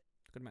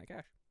 Good amount of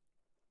cash.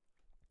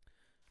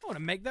 I want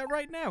to make that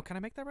right now. Can I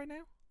make that right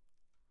now?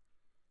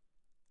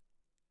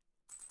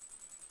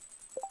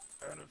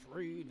 And it's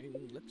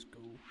raining. Let's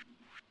go.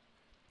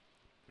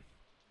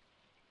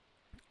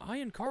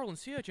 Iron, coral, and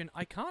sea urchin.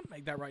 I can't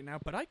make that right now,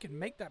 but I can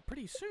make that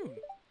pretty soon.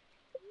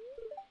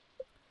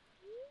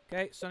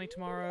 Okay, sunny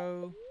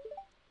tomorrow.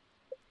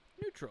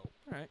 Neutral.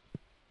 Alright.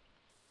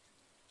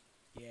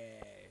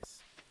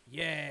 Yes.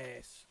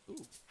 Yes.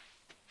 Ooh.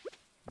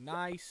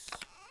 Nice.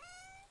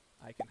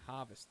 I can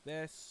harvest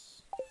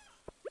this.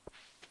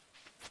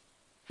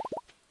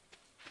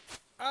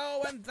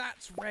 Oh, and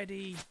that's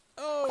ready.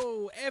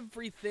 Oh,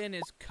 everything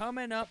is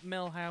coming up,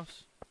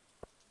 Millhouse.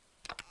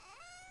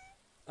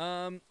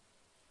 Oh,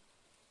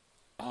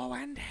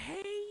 and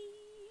hay.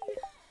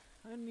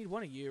 I only need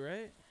one of you,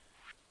 right?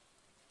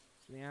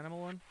 So the animal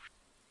one.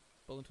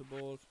 Bulletin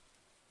board.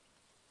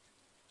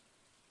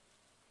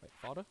 Wait,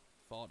 fodder?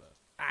 Fodder.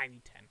 I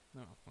need 10.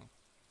 Oh, well.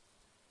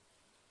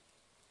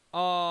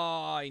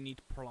 Oh, I need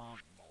to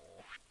plant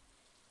more.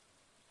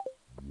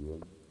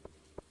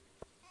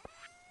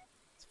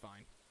 It's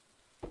fine.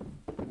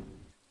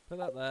 Put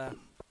that there.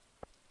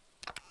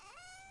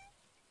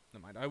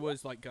 Never mind. I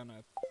was like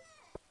gonna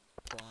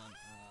plant.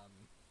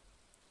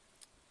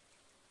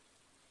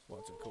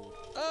 What's it called?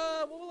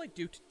 What will I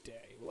do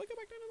today? Will I go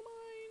back down to the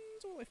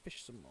mines, or will I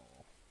fish some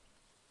more?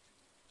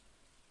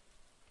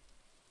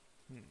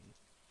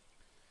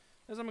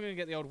 As I'm gonna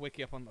get the old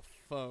wiki up on the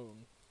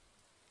phone,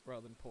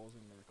 rather than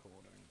pausing the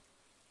recording.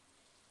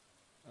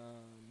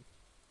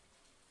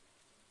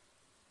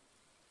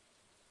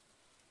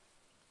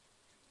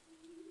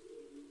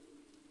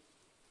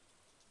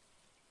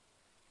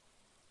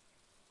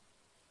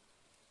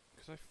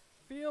 Because I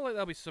feel like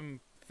there'll be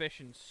some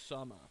fish in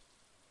summer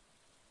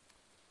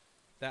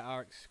that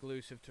are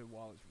exclusive to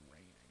while it's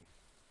raining.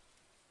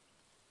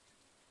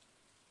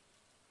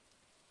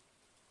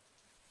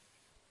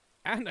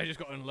 And I just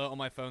got an alert on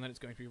my phone that it's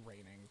going to be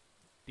raining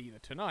either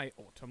tonight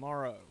or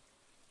tomorrow.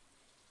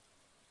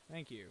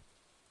 Thank you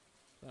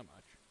so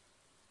much.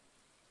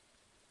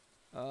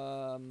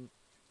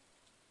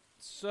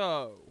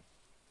 So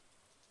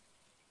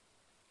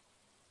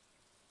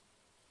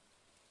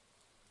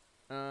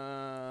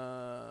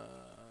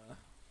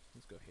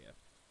let's go here.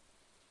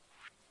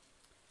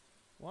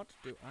 What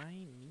do I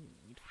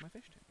need for my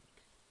fish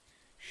tank?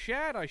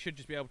 Shad I should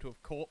just be able to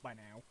have caught by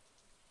now.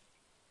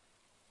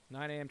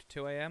 9 AM to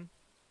 2 AM?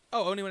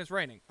 Oh, only when it's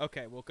raining.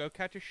 Okay, we'll go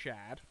catch a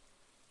shad.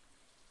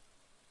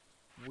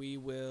 We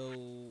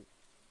will...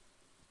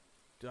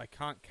 I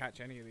can't catch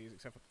any of these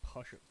except for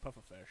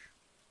pufferfish.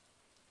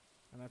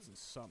 And that's in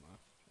summer.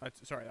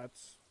 Sorry,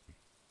 that's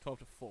 12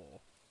 to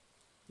 4.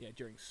 Yeah,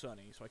 during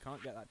sunny, so I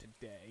can't get that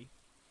today.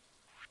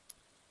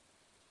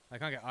 I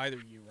can't get either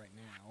of you right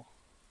now.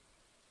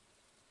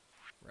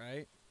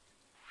 Right?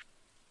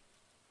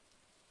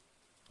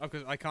 Oh,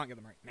 because I can't get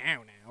them right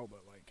now,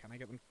 but, like, can I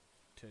get them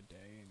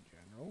today in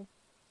general?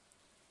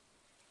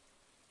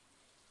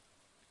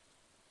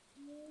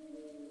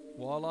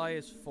 Walleye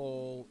is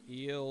fall.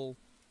 Eel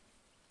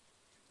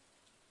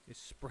is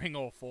spring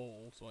or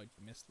fall, so I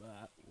missed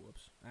that.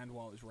 Whoops. And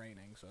while it's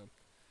raining, so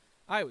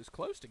I was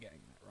close to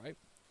getting that right.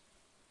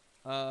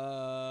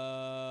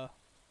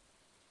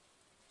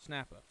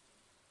 Snapper.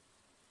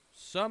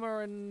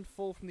 Summer and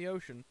fall from the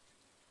ocean.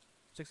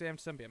 6 a.m.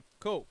 to 7 p.m.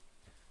 Cool.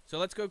 So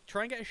let's go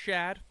try and get a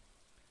shad.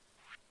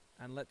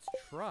 And let's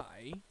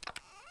try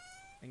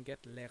and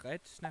get le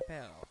red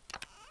snapper.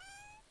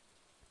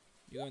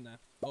 You go in there.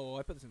 Oh,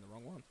 I put this in the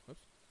wrong one.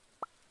 Whoops.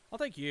 I'll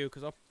take you,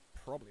 because I'll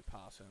probably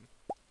pass him.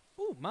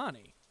 Ooh,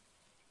 Marnie.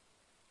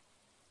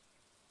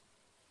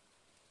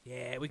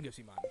 Yeah, we can go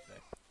see Marnie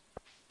today.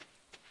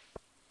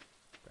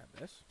 Grab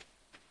this.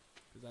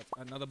 Because that's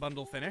another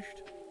bundle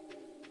finished.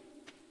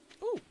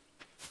 Ooh.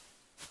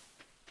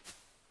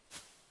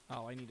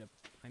 Oh, I need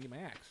my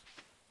axe.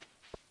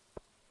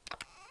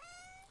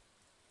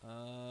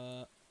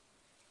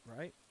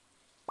 Right.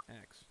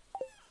 Axe.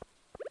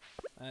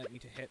 I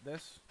need to hit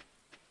this.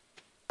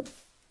 Get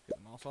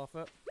the moss off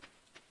it.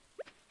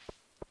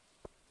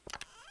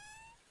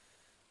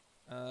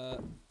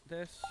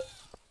 This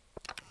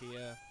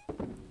here.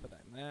 Put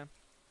that in there.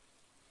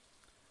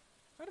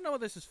 I don't know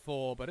what this is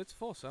for, but it's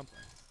for something.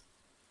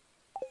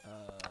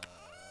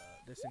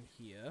 This in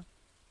here.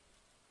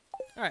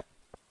 Alright.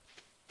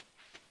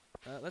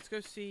 Let's go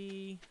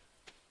see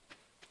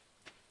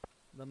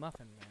the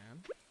Muffin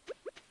Man.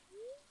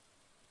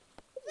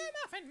 The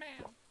Muffin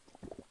Man!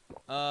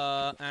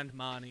 And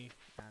Marnie.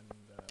 And,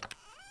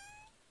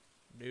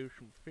 do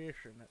some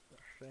fishing at the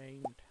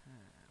same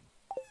time.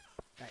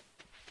 Right.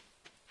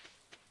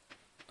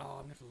 Oh,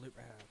 I'm gonna have to loop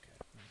right out. Okay.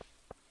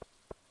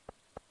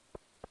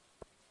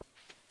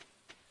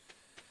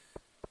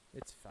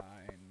 It's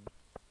fine.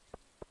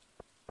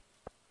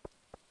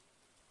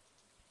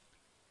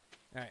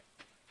 Alright.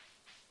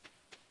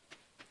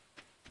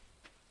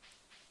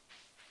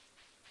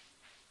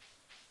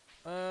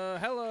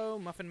 Hello,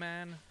 Muffin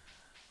Man.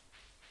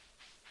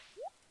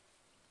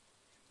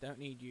 Don't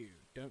need you.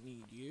 Don't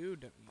need you.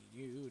 Don't need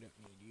you. Don't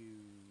need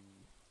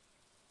you.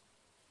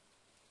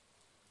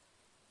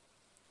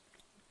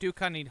 Do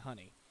kinda need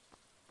honey.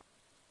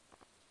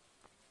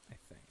 I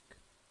think.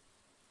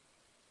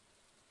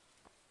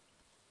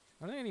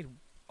 I think I need...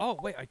 Oh,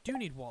 wait, I do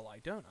need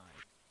walleye, don't I?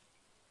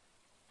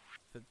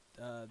 For,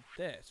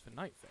 this, for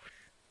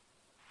nightfish.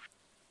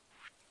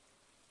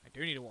 I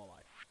do need a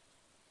walleye.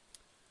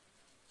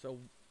 So,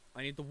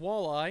 I need the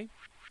walleye.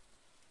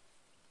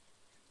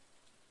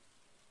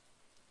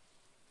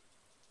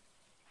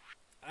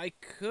 I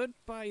could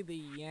buy the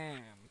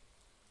yam.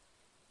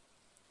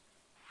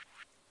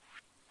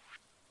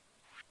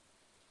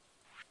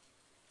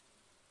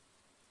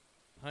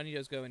 Honey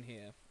does go in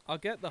here. I'll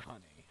get the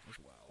honey as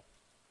well.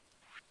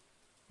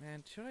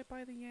 Man, should I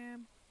buy the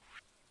yam?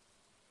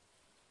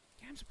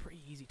 Yams are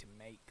pretty easy to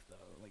make,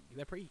 though. Like,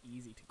 they're pretty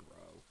easy to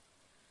grow.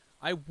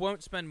 I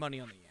won't spend money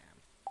on the yam.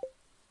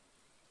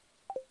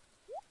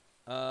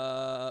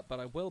 But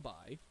I will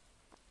buy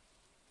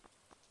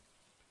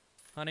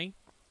honey,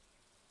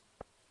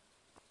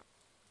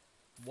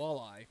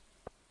 walleye.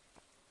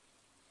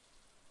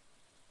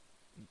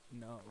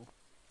 No.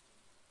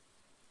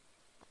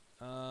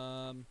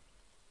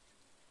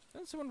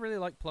 Does someone really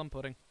like plum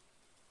pudding?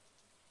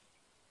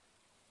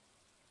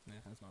 Yeah,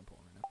 that's not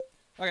important right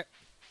now. Okay.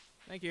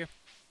 Thank you.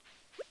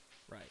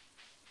 Right.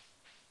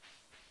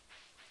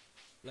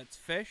 Let's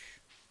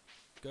fish.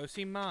 Go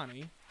see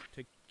Marnie.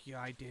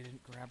 I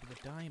didn't grab the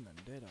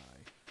diamond, did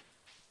I?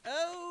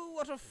 Oh,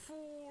 what a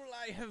fool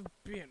I have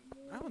been.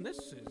 Oh, and this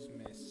is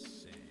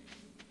missing.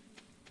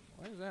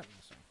 Why is that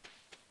missing?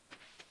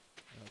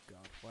 Oh,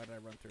 God. Why did I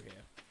run through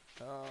here?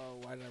 Oh,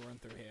 why did I run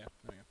through here?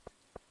 There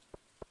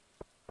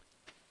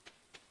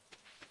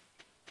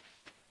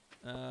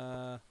we go.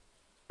 I'll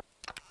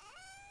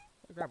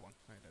grab one.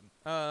 I didn't.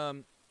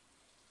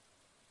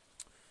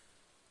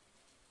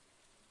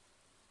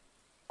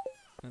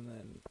 And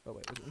then... Oh,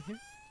 wait. Was it in here?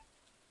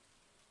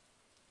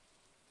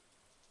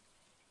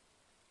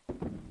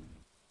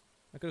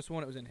 I could have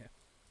sworn it was in here.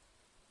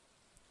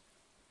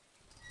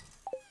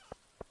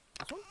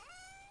 This one?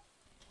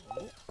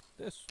 Oh,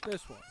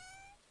 this one.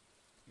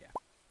 Yeah.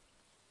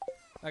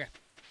 Okay.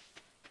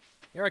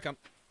 Here I come.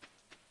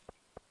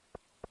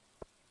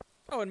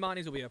 Oh, and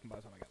Marnie's will be open by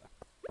the time I get there.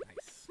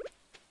 Nice.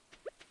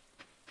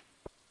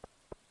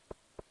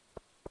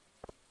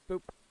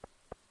 Boop.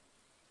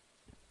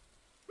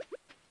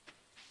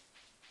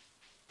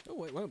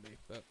 Oh, it won't be,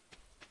 but...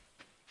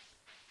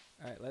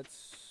 Alright,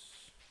 let's...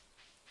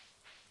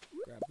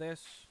 Grab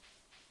this.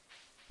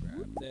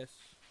 Grab this.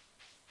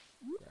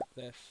 Grab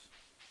this.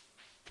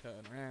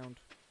 Turn around.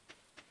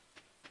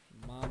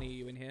 Marnie,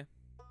 you in here?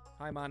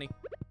 Hi, Marnie.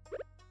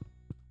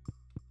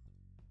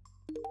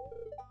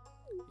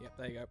 Yep,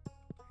 there you go.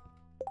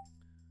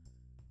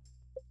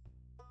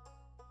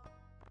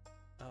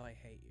 Oh, I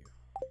hate you.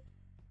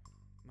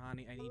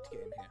 Marnie, I need to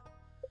get in here.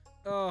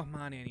 Oh,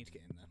 Marnie, I need to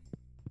get in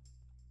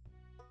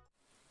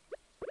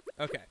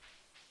there. Okay.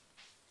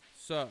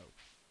 So.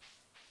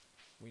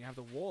 We have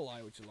the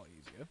walleye, which is a lot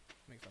easier.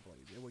 Makes life a lot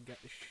easier.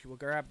 We'll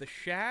grab the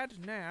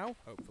shad now,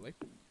 hopefully.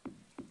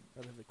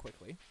 Relatively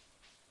quickly.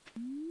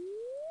 And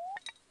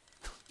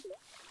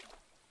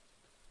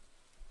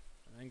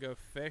then go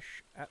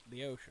fish at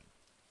the ocean.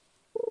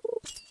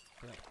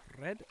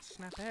 Red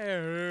snapper.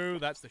 Oh,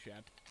 that's the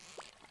shad.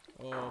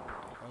 Oh,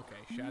 okay.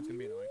 Shad's gonna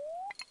be annoying.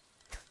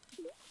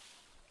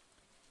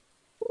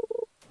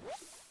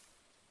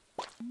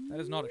 That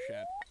is not a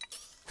shad.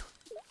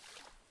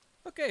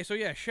 Okay, so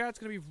yeah, shad's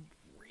gonna be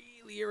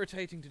really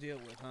irritating to deal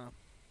with, huh?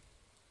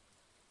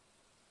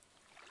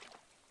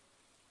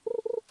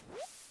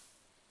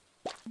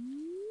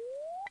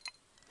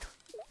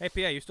 Hey,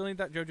 PA, you still need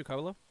that Jojo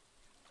Cola?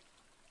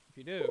 If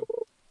you do,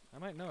 I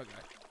might know a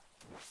guy.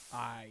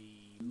 I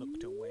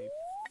looked away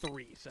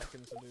 3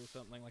 seconds to do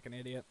something like an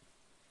idiot.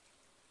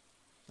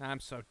 I'm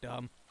so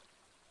dumb.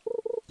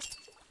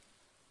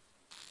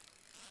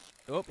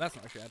 Oh, that's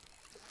not a shad.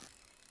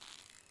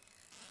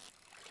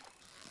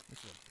 This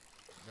is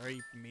a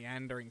very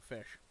meandering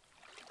fish.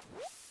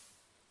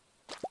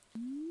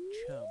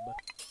 Chub.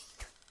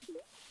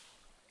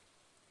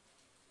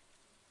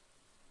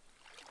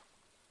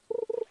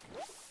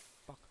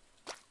 Fuck.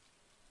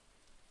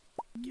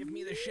 Give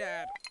me the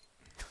shad.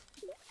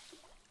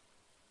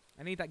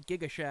 I need that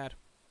giga shad.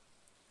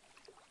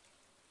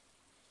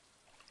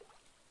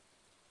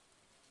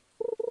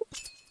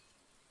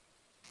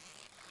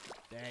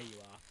 There you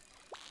are.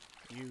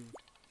 You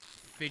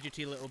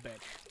fidgety little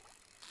bitch.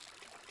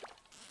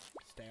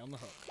 Stay on the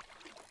hook.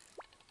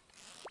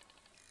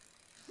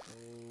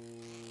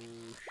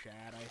 Oh,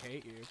 shad, I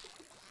hate you.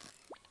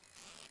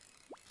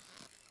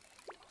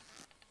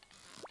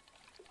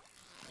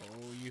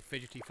 Oh, you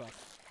fidgety fuck.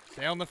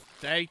 Stay on the...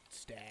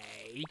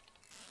 Stay.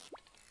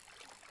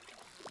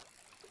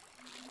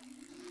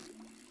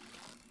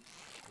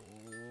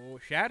 Oh,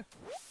 shad?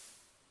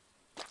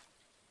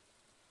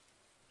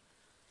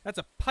 That's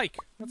a pike.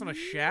 That's not a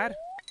shad.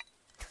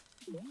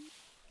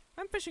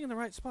 I'm fishing in the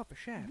right spot for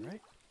shad,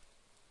 right?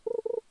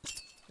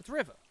 It's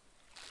river.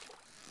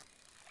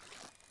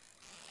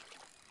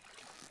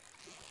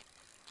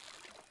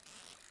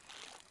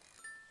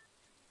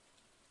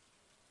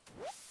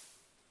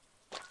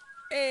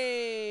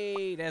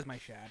 Hey, there's my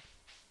shad.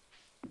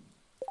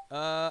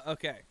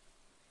 Okay.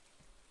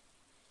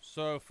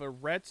 So for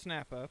red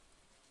snapper,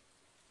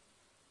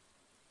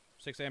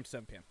 6 a.m. to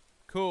 7 p.m.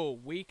 Cool.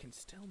 We can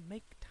still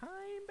make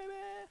time, baby.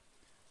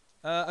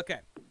 Okay.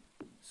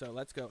 So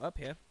let's go up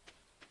here.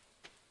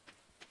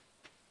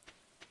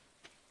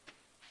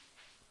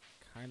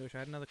 Kinda wish I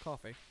had another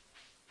coffee.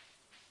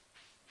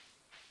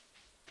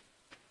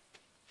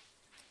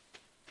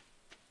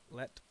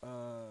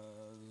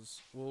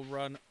 We'll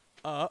run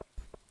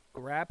up,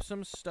 grab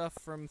some stuff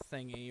from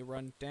thingy,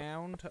 run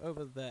down to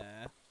over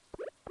there.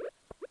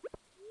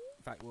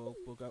 In fact, we'll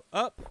go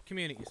up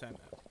community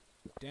center.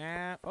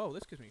 Down. Oh,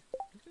 this gives me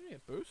a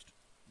boost.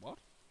 What?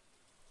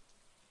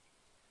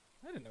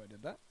 I didn't know it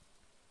did that.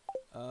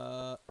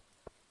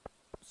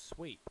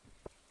 Sweet.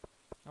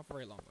 Not for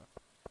very long though.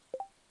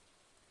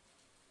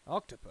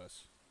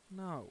 Octopus.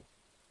 No.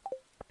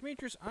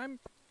 Demetrius,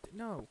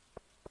 no.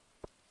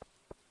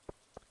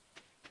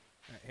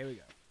 Alright, here we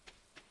go.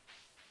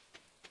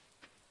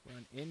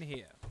 Run in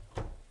here.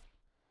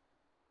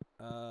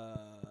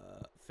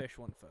 Fish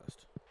one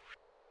first.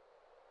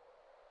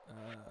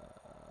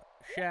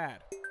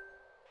 Shad.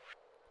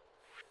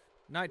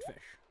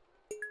 Nightfish.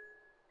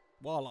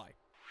 Walleye.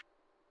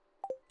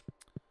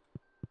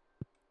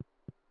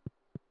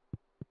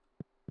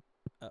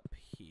 Up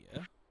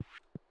here.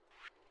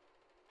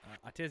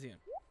 Artisan,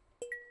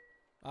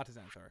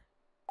 sorry.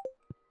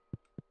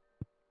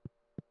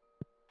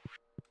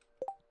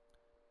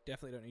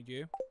 Definitely don't need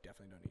you.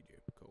 Definitely don't need you.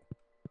 Cool.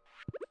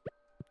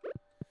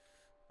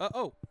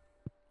 Oh!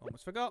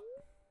 Almost forgot.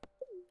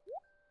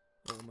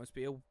 Almost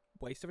be a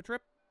waste of a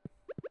trip.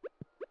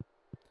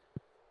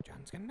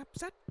 John's getting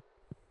upset.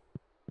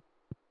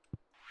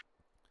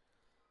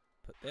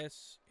 Put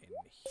this in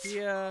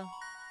here.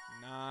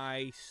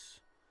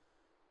 Nice.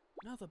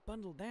 Another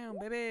bundle down,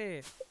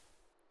 baby.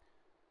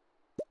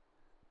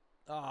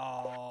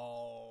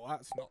 Oh,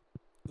 that's not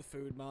the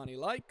food Marnie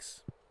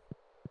likes.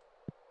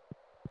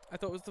 I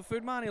thought it was the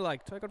food Marnie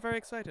liked. I got very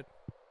excited.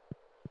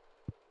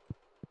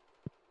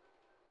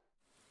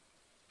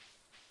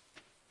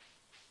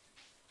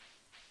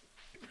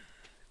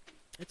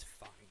 It's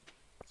fine.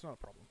 It's not a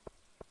problem.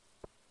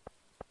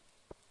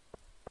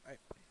 Right.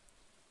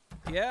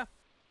 Yeah?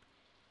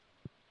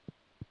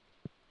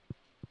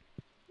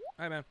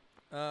 Hi, man.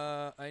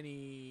 I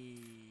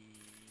need...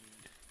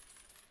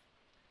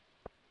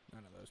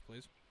 none of those,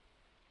 please.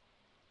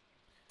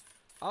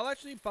 I'll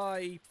actually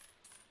buy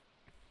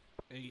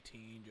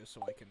 18 just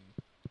so I can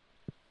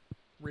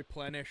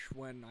replenish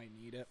when I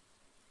need it.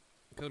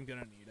 Because I'm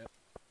gonna need it.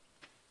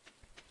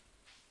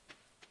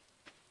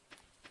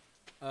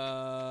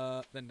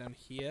 Then down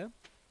here.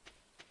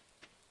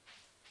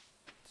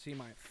 See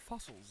my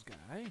fossils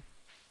guy.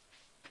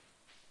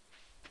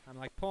 I'm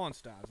like Pawn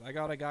Stars. I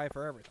got a guy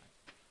for everything.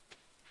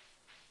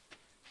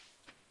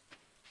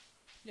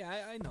 Yeah,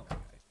 I know that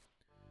guy.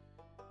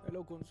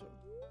 Hello, Gunso.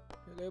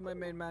 Hello, my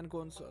main man,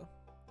 Gunso.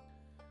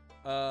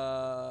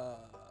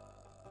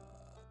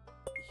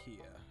 Here.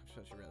 I just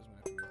actually realized I'm going to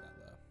have to move that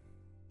there.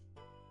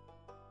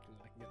 Because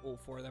I can get all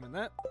 4 of them in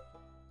there.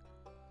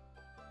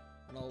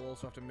 And I'll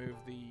also have to move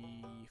the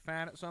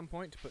fan at some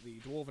point to put the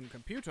dwarven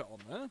computer on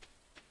there.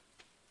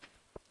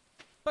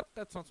 But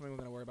that's not something we're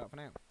going to worry about for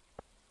now.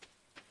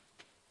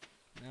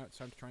 Now it's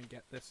time to try and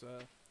get this,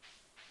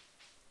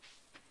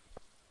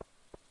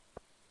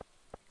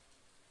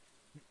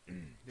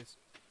 this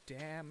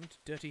damned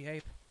dirty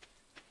ape.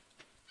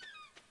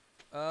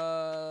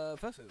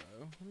 Firstly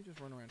though, let me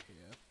just run around here.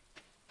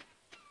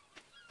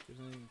 There's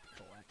anything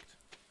to collect.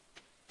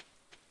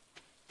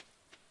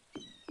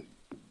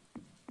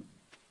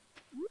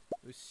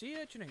 Was sea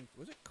urchin,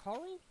 was it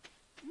coral?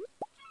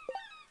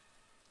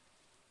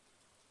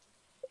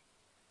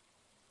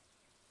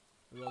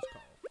 It was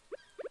coral.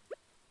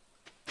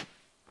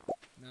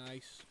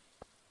 Nice.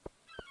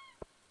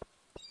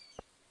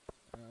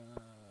 No.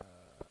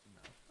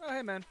 Oh,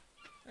 hey, man.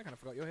 I kind of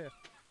forgot you're here.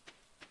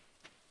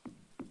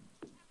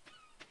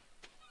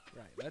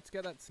 Right, let's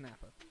get that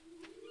snapper.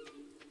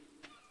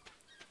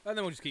 And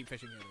then we'll just keep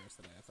fishing here the rest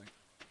of the day, I think.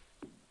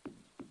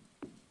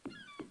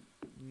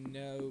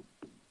 No.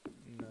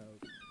 No.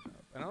 No.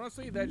 And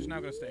honestly, they're just now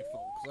going to stay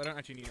full, because I don't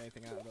actually need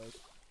anything out of those.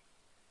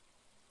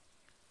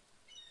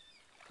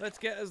 Let's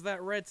get us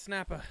that red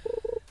snapper.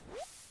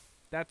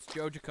 That's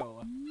Joja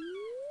Cola.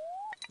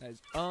 That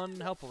is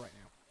unhelpful right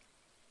now.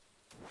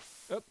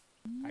 Oh,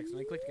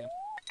 accidentally clicked again.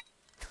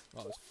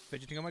 Well, I was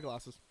fidgeting on my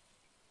glasses.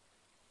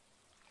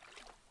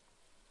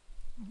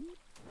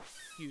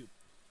 You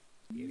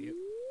idiot.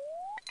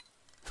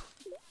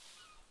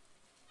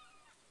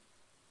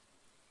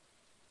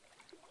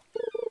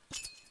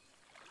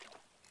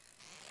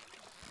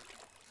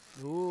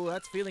 Ooh,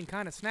 that's feeling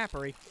kind of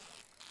snappery.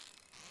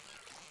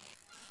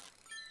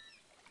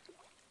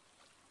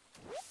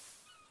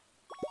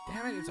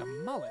 Damn it, it's a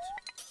mullet.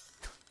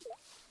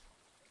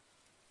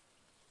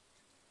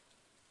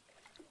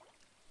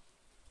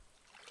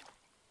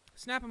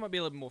 Snapper might be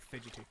a little more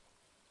fidgety.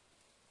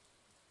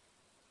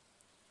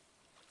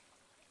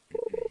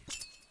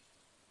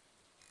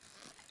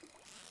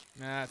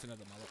 Nah, that's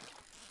another mullet.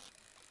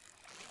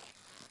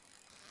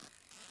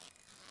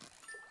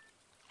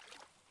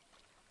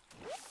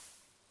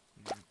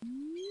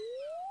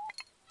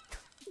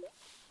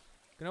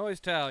 You can always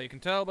tell. You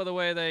can tell by the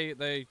way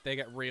they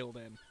get reeled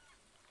in.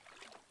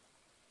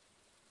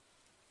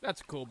 That's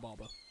a cool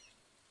bobber.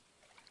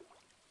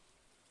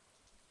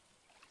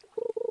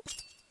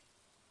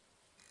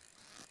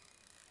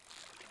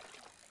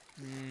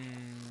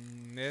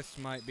 This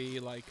might be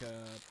like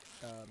a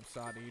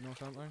sardine or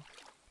something.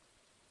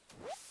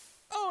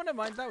 Oh, never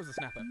mind. That was a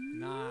snapper.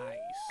 Nice.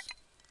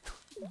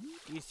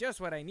 He's just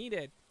what I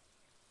needed.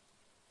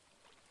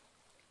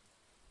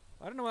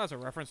 I don't know what that's a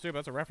reference to, but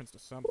that's a reference to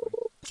something.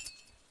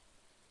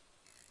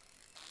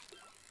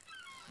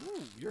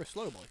 Ooh, you're a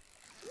slow boy.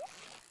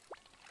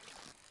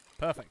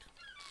 Perfect.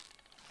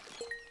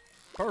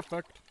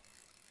 Perfect.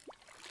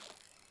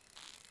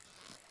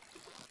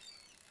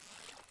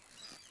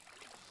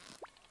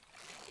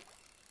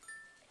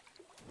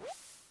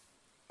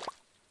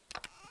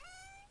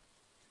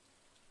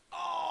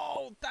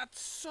 Oh, that's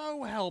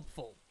so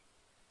helpful.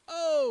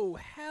 Oh,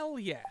 hell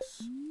yes.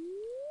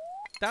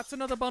 That's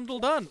another bundle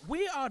done.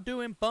 We are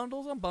doing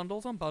bundles on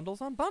bundles on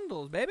bundles on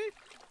bundles, baby.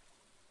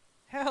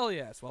 Hell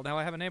yes. Well, now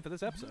I have a name for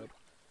this episode.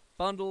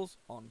 Bundles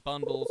on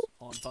bundles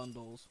on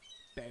bundles,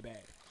 baby.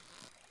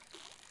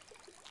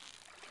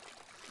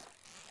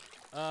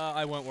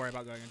 I won't worry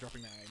about going and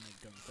dropping that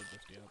gun for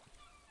just yet.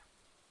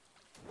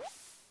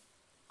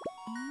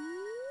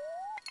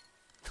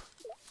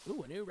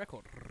 Ooh, a new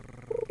record.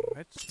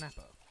 Red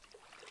snapper.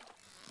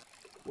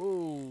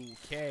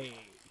 Okay.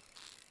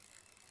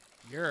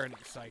 You're an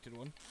excited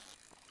one.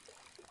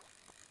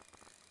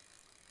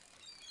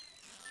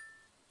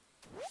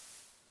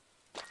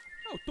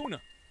 Oh,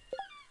 tuna.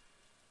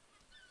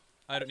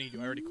 I don't need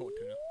you. I already caught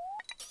tuna.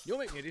 You'll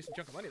make me a decent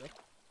chunk of money, though.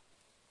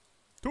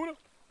 Tuna.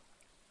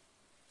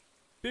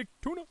 Big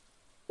tuna.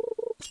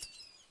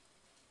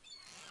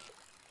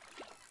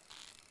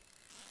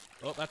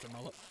 Oh, that's a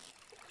mullet.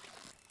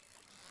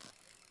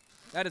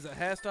 That is a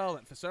hairstyle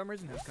that, for some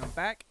reason, has come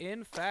back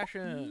in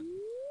fashion.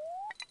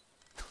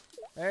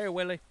 Hey,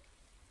 Willie.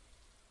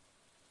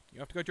 You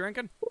have to go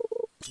drinking?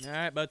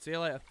 Alright, bud. See you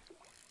later.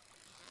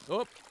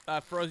 Oh,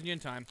 frozen you in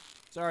time.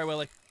 Sorry,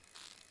 Willie.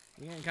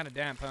 You're getting kind of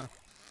damp, huh?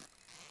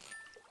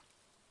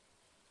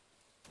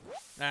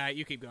 Alright,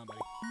 you keep going, buddy.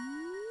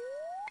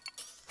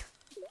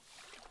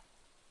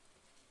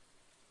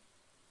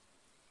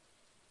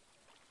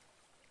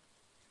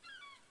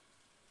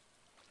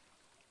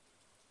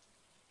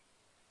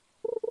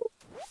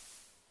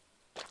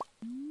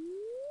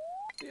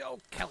 The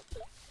old kelp.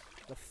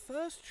 The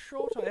first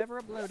short I ever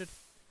uploaded.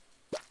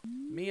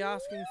 Me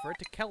asking for it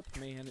to kelp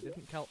me, and it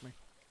didn't kelp me.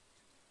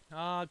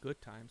 Ah,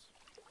 good times.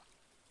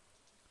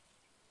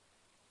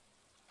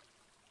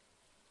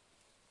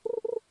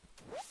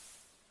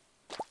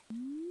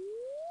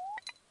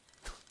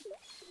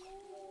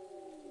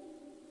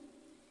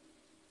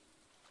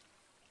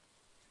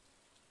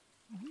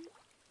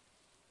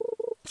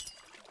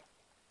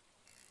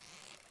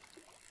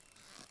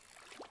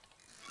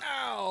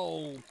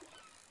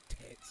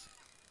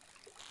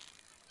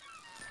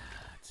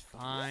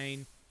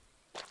 Fine.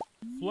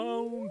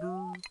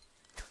 Flounder.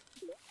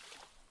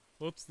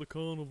 What's the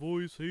kind of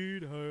voice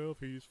he'd have?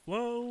 He's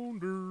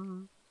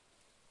Flounder.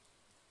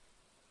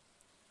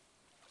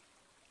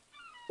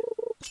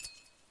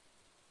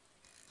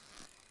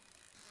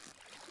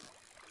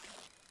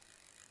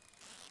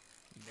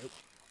 Nope.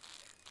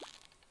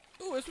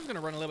 Oh, this was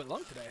gonna run a little bit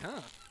long today,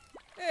 huh?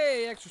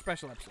 Hey, extra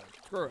special episode.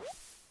 Screw it.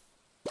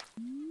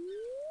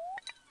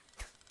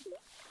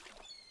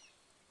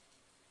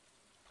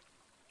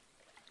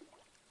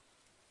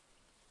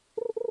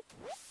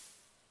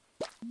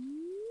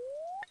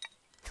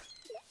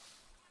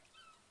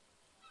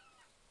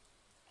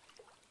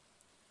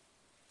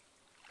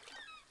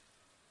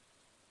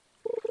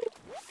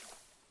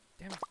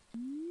 Damn it.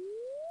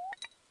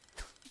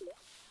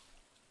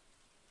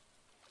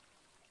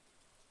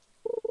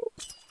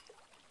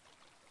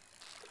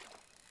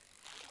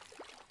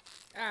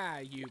 Ah,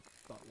 you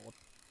buttlord.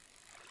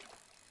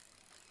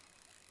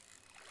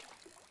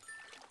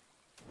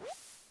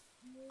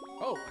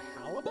 Oh,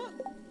 halibut?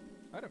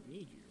 I don't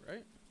need you,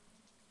 right?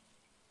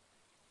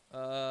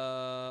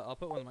 I'll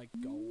put one of my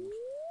gold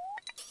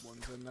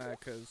ones in there,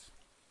 because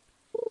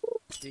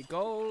the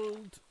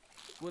gold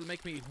will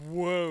make me,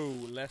 whoa,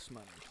 less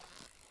money.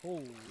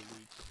 Holy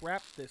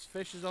crap, this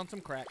fish is on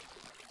some crack.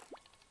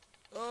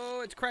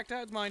 Oh, it's cracked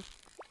out its mind.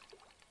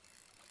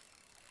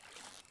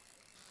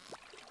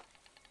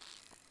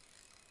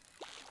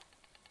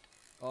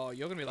 Oh,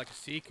 you're gonna be like a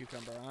sea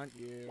cucumber, aren't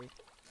you?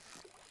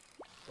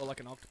 Or like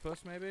an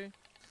octopus, maybe?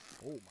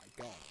 Oh my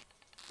god.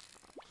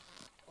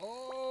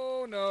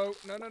 Oh, no.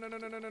 No, no, no, no,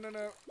 no, no, no, no,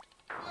 no.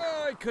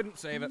 Oh, I couldn't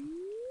save it.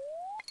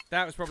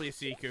 That was probably a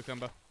sea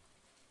cucumber.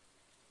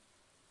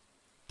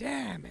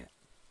 Damn it.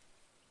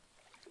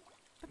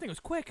 That thing was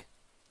quick.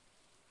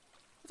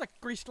 It's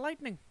like greased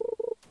lightning.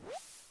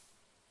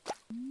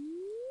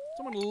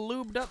 Someone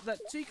lubed up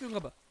that sea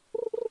cucumber.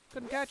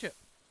 Couldn't catch it.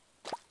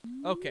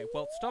 Okay,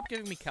 well, stop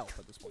giving me kelp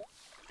at this point.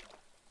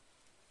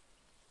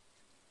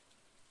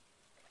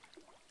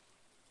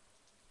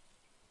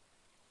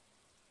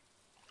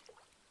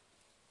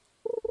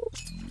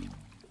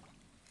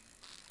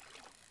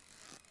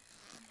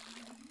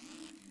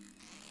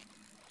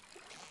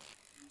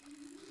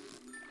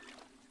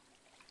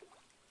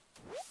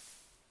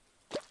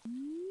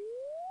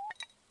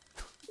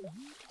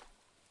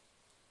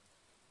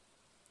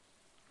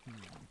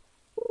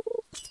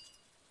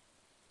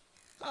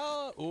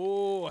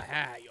 Oh,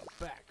 ha, you're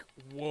back.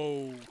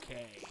 Whoa,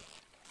 okay.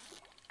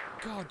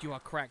 God, you are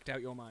cracked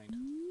out your mind.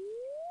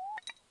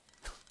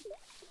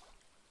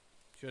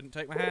 Shouldn't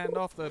take my hand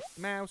off the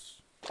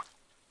mouse.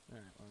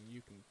 Alright, well,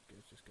 you can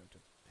just go to...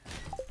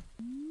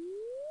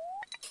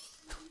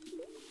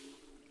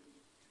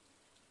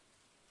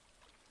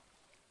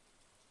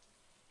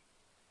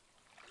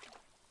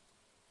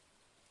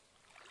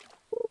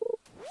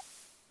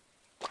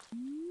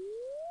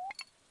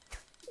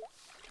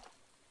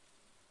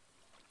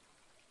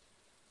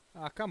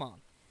 Ah, come on.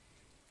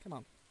 Come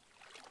on.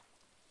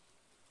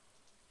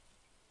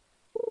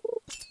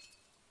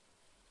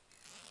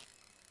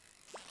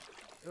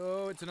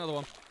 Oh, it's another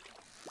one.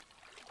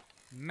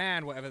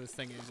 Man, whatever this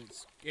thing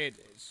is, it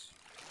is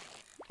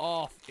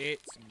off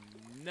its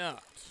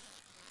nut.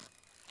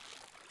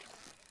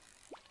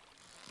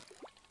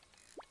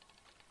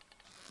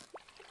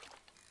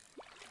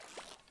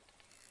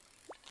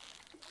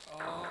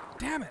 Oh,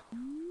 damn it.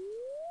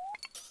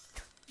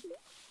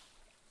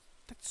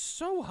 That's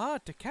so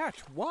hard to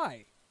catch.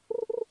 Why?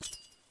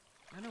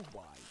 I know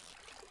why.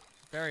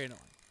 Very annoying.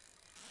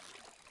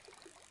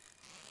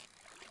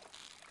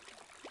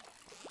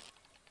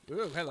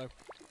 Ooh, hello.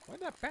 Why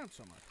did that bounce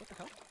so much? What the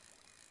hell?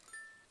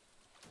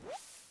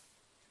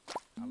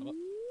 Halibut.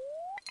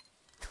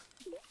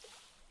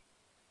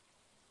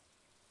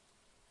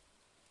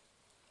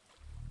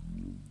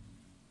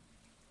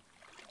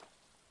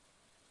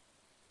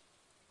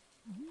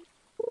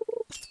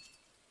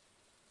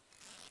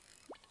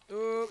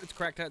 Ooh, it's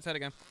cracked out its head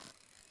again.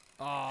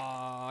 Oh,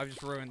 I've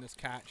just ruined this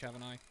catch,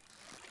 haven't I?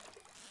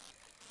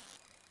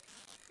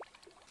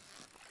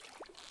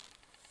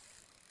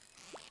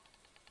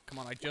 Come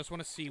on, I just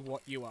want to see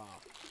what you are. I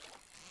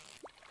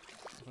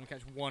just want to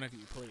catch one of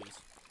you, please.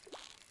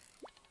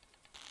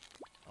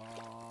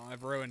 Oh,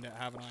 I've ruined it,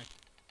 haven't I?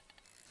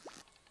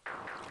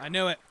 I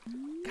knew it.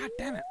 God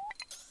damn it.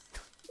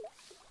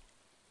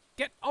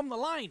 Get on the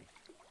line.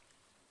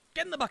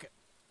 Get in the bucket.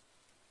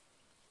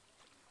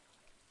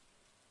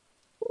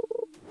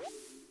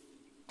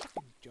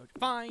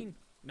 Fine.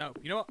 No,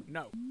 you know what?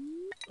 No.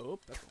 Oh,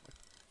 that's wrong.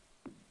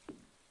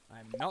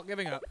 I'm not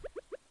giving up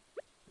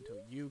until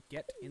you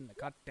get in the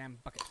goddamn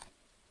bucket.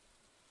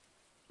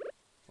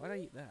 Why'd I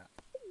eat that?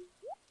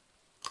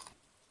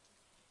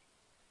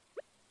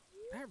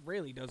 That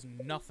really does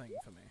nothing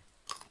for me.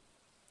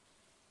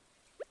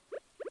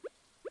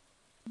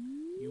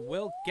 You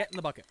will get in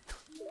the bucket.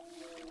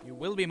 You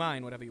will be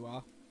mine, whatever you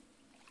are.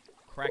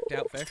 Cracked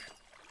out fish.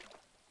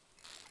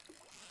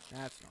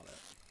 That's not it.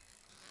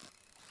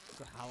 It's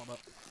a halibut.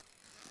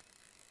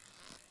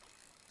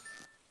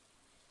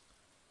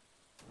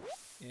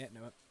 Yeah,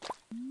 knew it.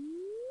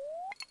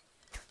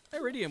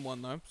 Iridium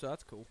one though, so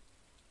that's cool.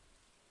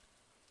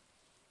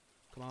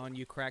 Come on,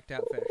 you cracked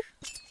out fish.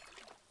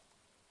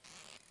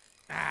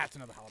 Ah, it's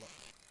another halibut.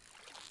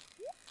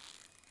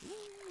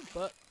 Ooh,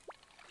 but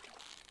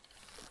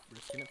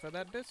risking it for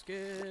that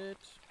biscuit.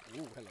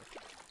 Ooh, hello.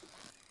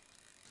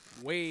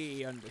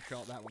 Way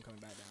undershot that one coming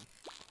back down.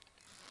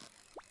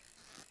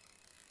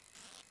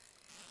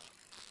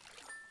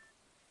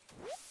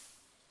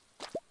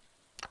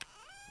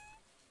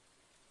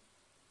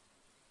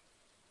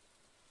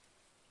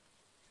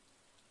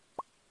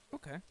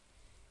 Okay.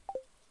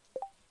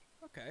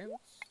 Okay,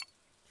 let's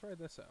try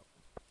this out.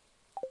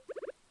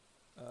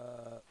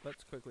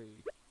 Let's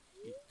quickly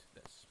eat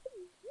this.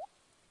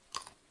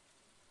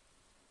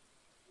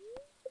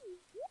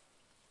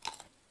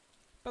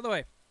 By the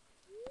way,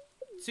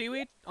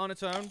 seaweed on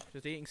its own,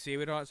 just eating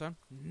seaweed on its own,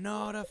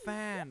 not a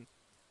fan.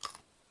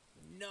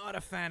 Not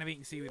a fan of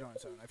eating seaweed on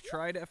its own. I've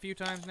tried it a few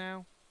times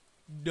now.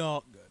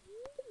 Not good.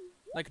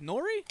 Like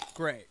nori?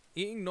 Great.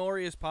 Eating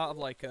nori as part of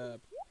like a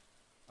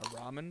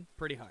ramen,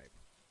 pretty hype.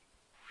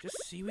 Just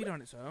seaweed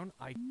on its own,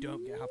 I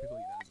don't get how people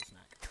eat that as a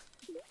snack.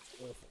 It's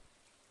awful.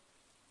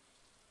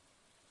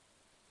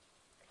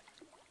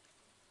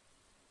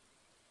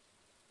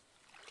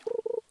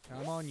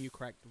 Come on, you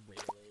cracked.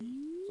 Really?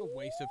 It's a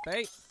waste of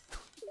bait.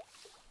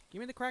 Give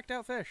me the cracked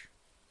out fish.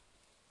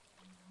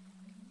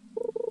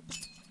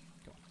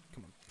 Come on,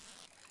 come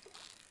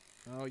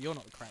on. Oh, you're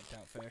not the cracked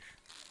out fish.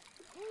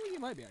 Oh, you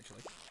might be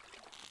actually.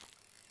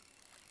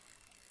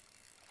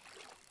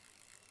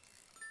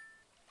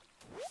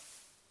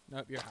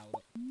 Nope, you're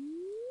halibut.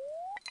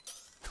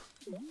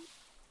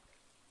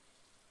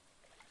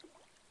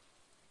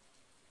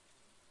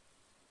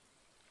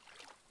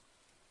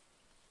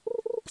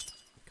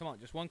 Come on,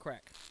 just one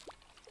crack.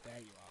 There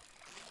you are.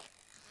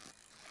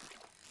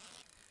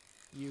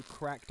 You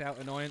cracked out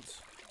annoyance.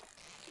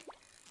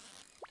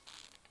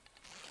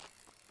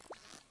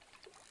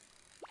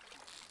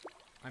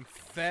 I'm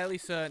fairly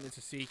certain it's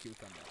a sea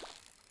cucumber.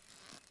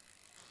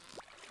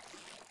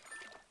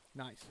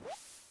 Nice.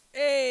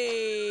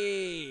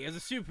 Hey! It's a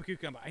super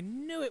cucumber. I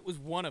knew it was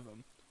one of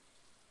them.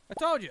 I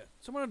told you.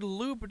 Someone had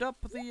lubed up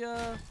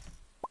the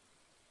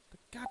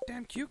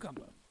goddamn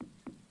cucumber.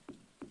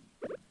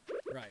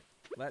 Right.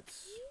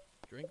 Let's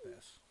drink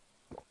this.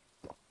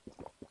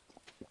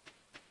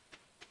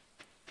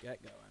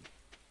 Get going.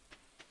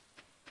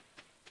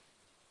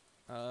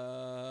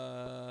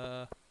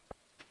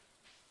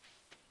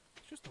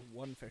 It's just the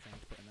one fish I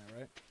need to put in there,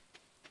 right?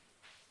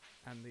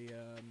 And the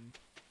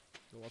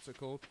what's it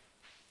called?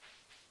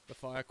 The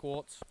fire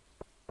quartz.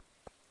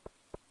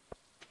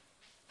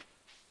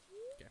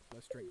 Okay,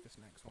 let's drink this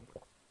next one.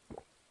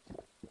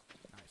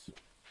 Nice.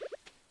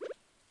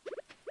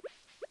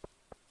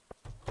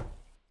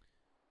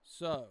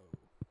 So,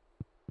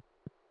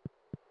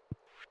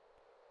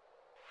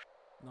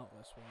 not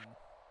this one.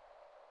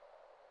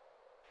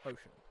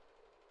 Ocean.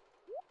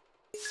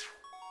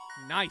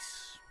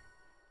 Nice!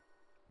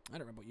 I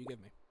don't remember what you gave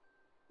me.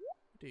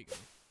 What do you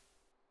give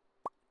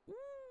me?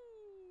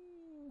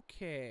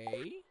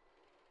 Okay.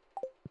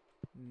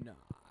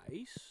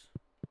 Nice.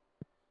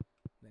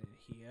 Then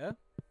in here,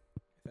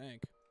 I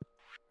think.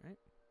 Right?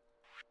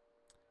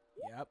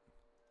 Yep.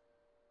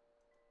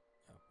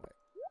 Oh, wait.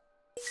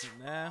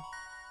 In there.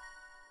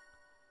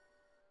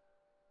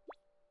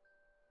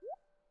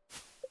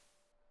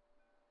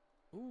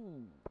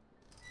 Ooh.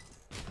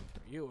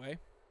 Throw you away.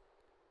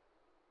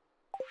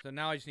 So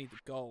now I just need the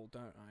gold,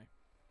 don't I?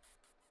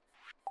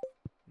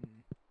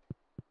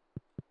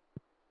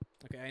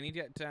 Okay, I need to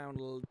get down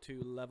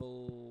to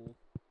level...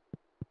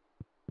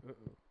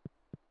 Uh-oh.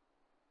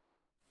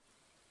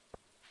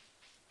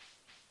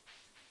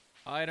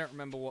 I don't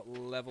remember what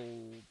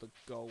level the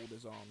gold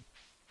is on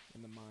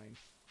in the mine.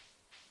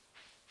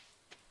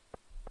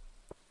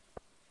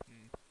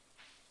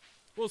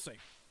 We'll see.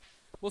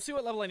 We'll see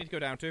what level I need to go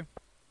down to.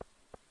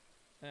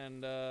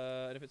 And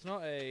if it's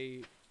not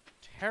a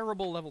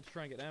terrible level to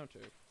try and get down to,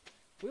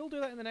 we'll do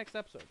that in the next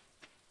episode.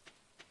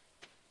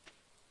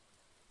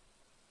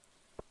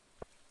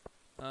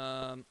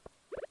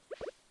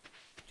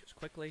 Just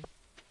quickly.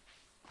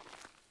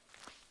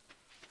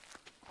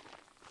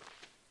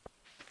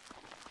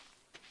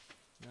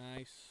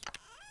 Nice.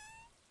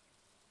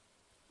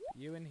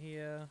 You in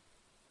here.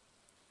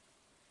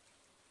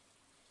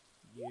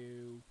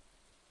 You.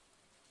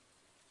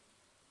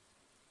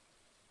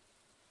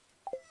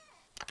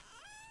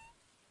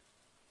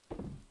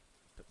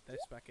 Put this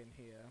back in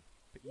here.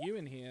 Put you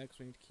in here because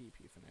we need to keep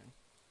you for now.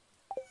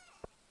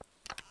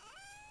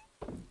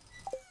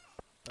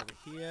 Over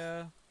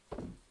here.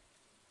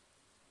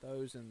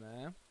 Those in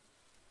there.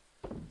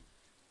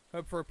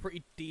 Hope for a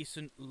pretty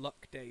decent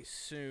luck day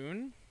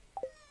soon.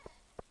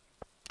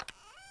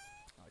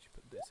 I should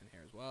put this in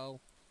here as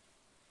well.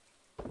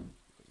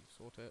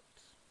 Sort it.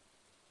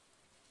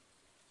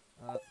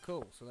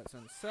 Cool, so let's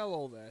then sell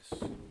all this.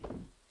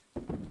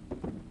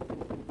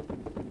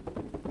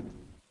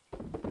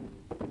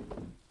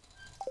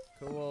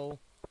 Cool.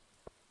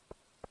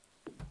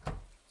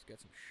 Let's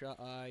get some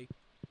shut-eye.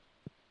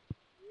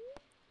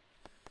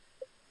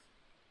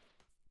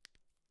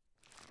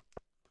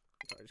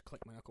 I just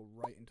clicked my knuckle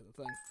right into the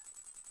thing.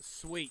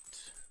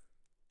 Sweet.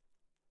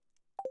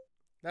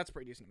 That's a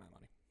pretty decent amount of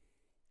money.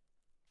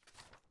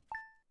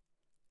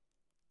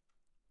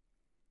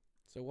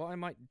 So what I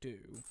might do...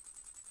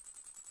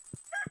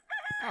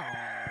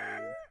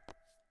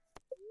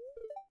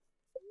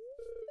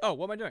 Oh,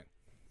 what am I doing?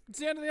 It's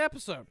the end of the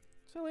episode.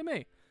 Silly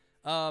me.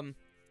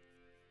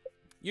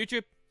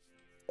 YouTube.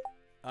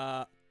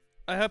 I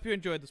hope you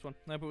enjoyed this one.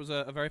 I hope it was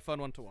a very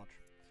fun one to watch.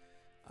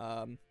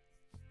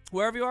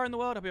 Wherever you are in the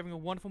world, I hope you're having a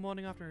wonderful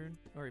morning, afternoon,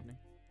 or evening.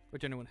 Or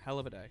genuine hell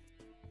of a day.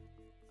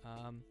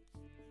 I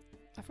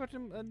forgot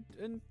to...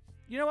 And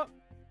you know what?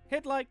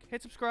 Hit like,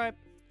 hit subscribe.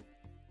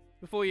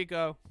 Before you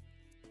go.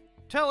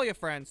 Tell all your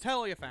friends, tell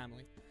all your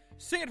family.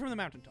 Sing it from the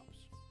mountaintops.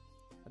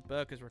 That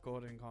Burke is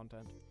recording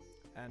content.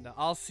 And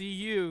I'll see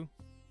you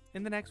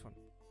in the next one.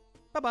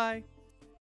 Bye-bye.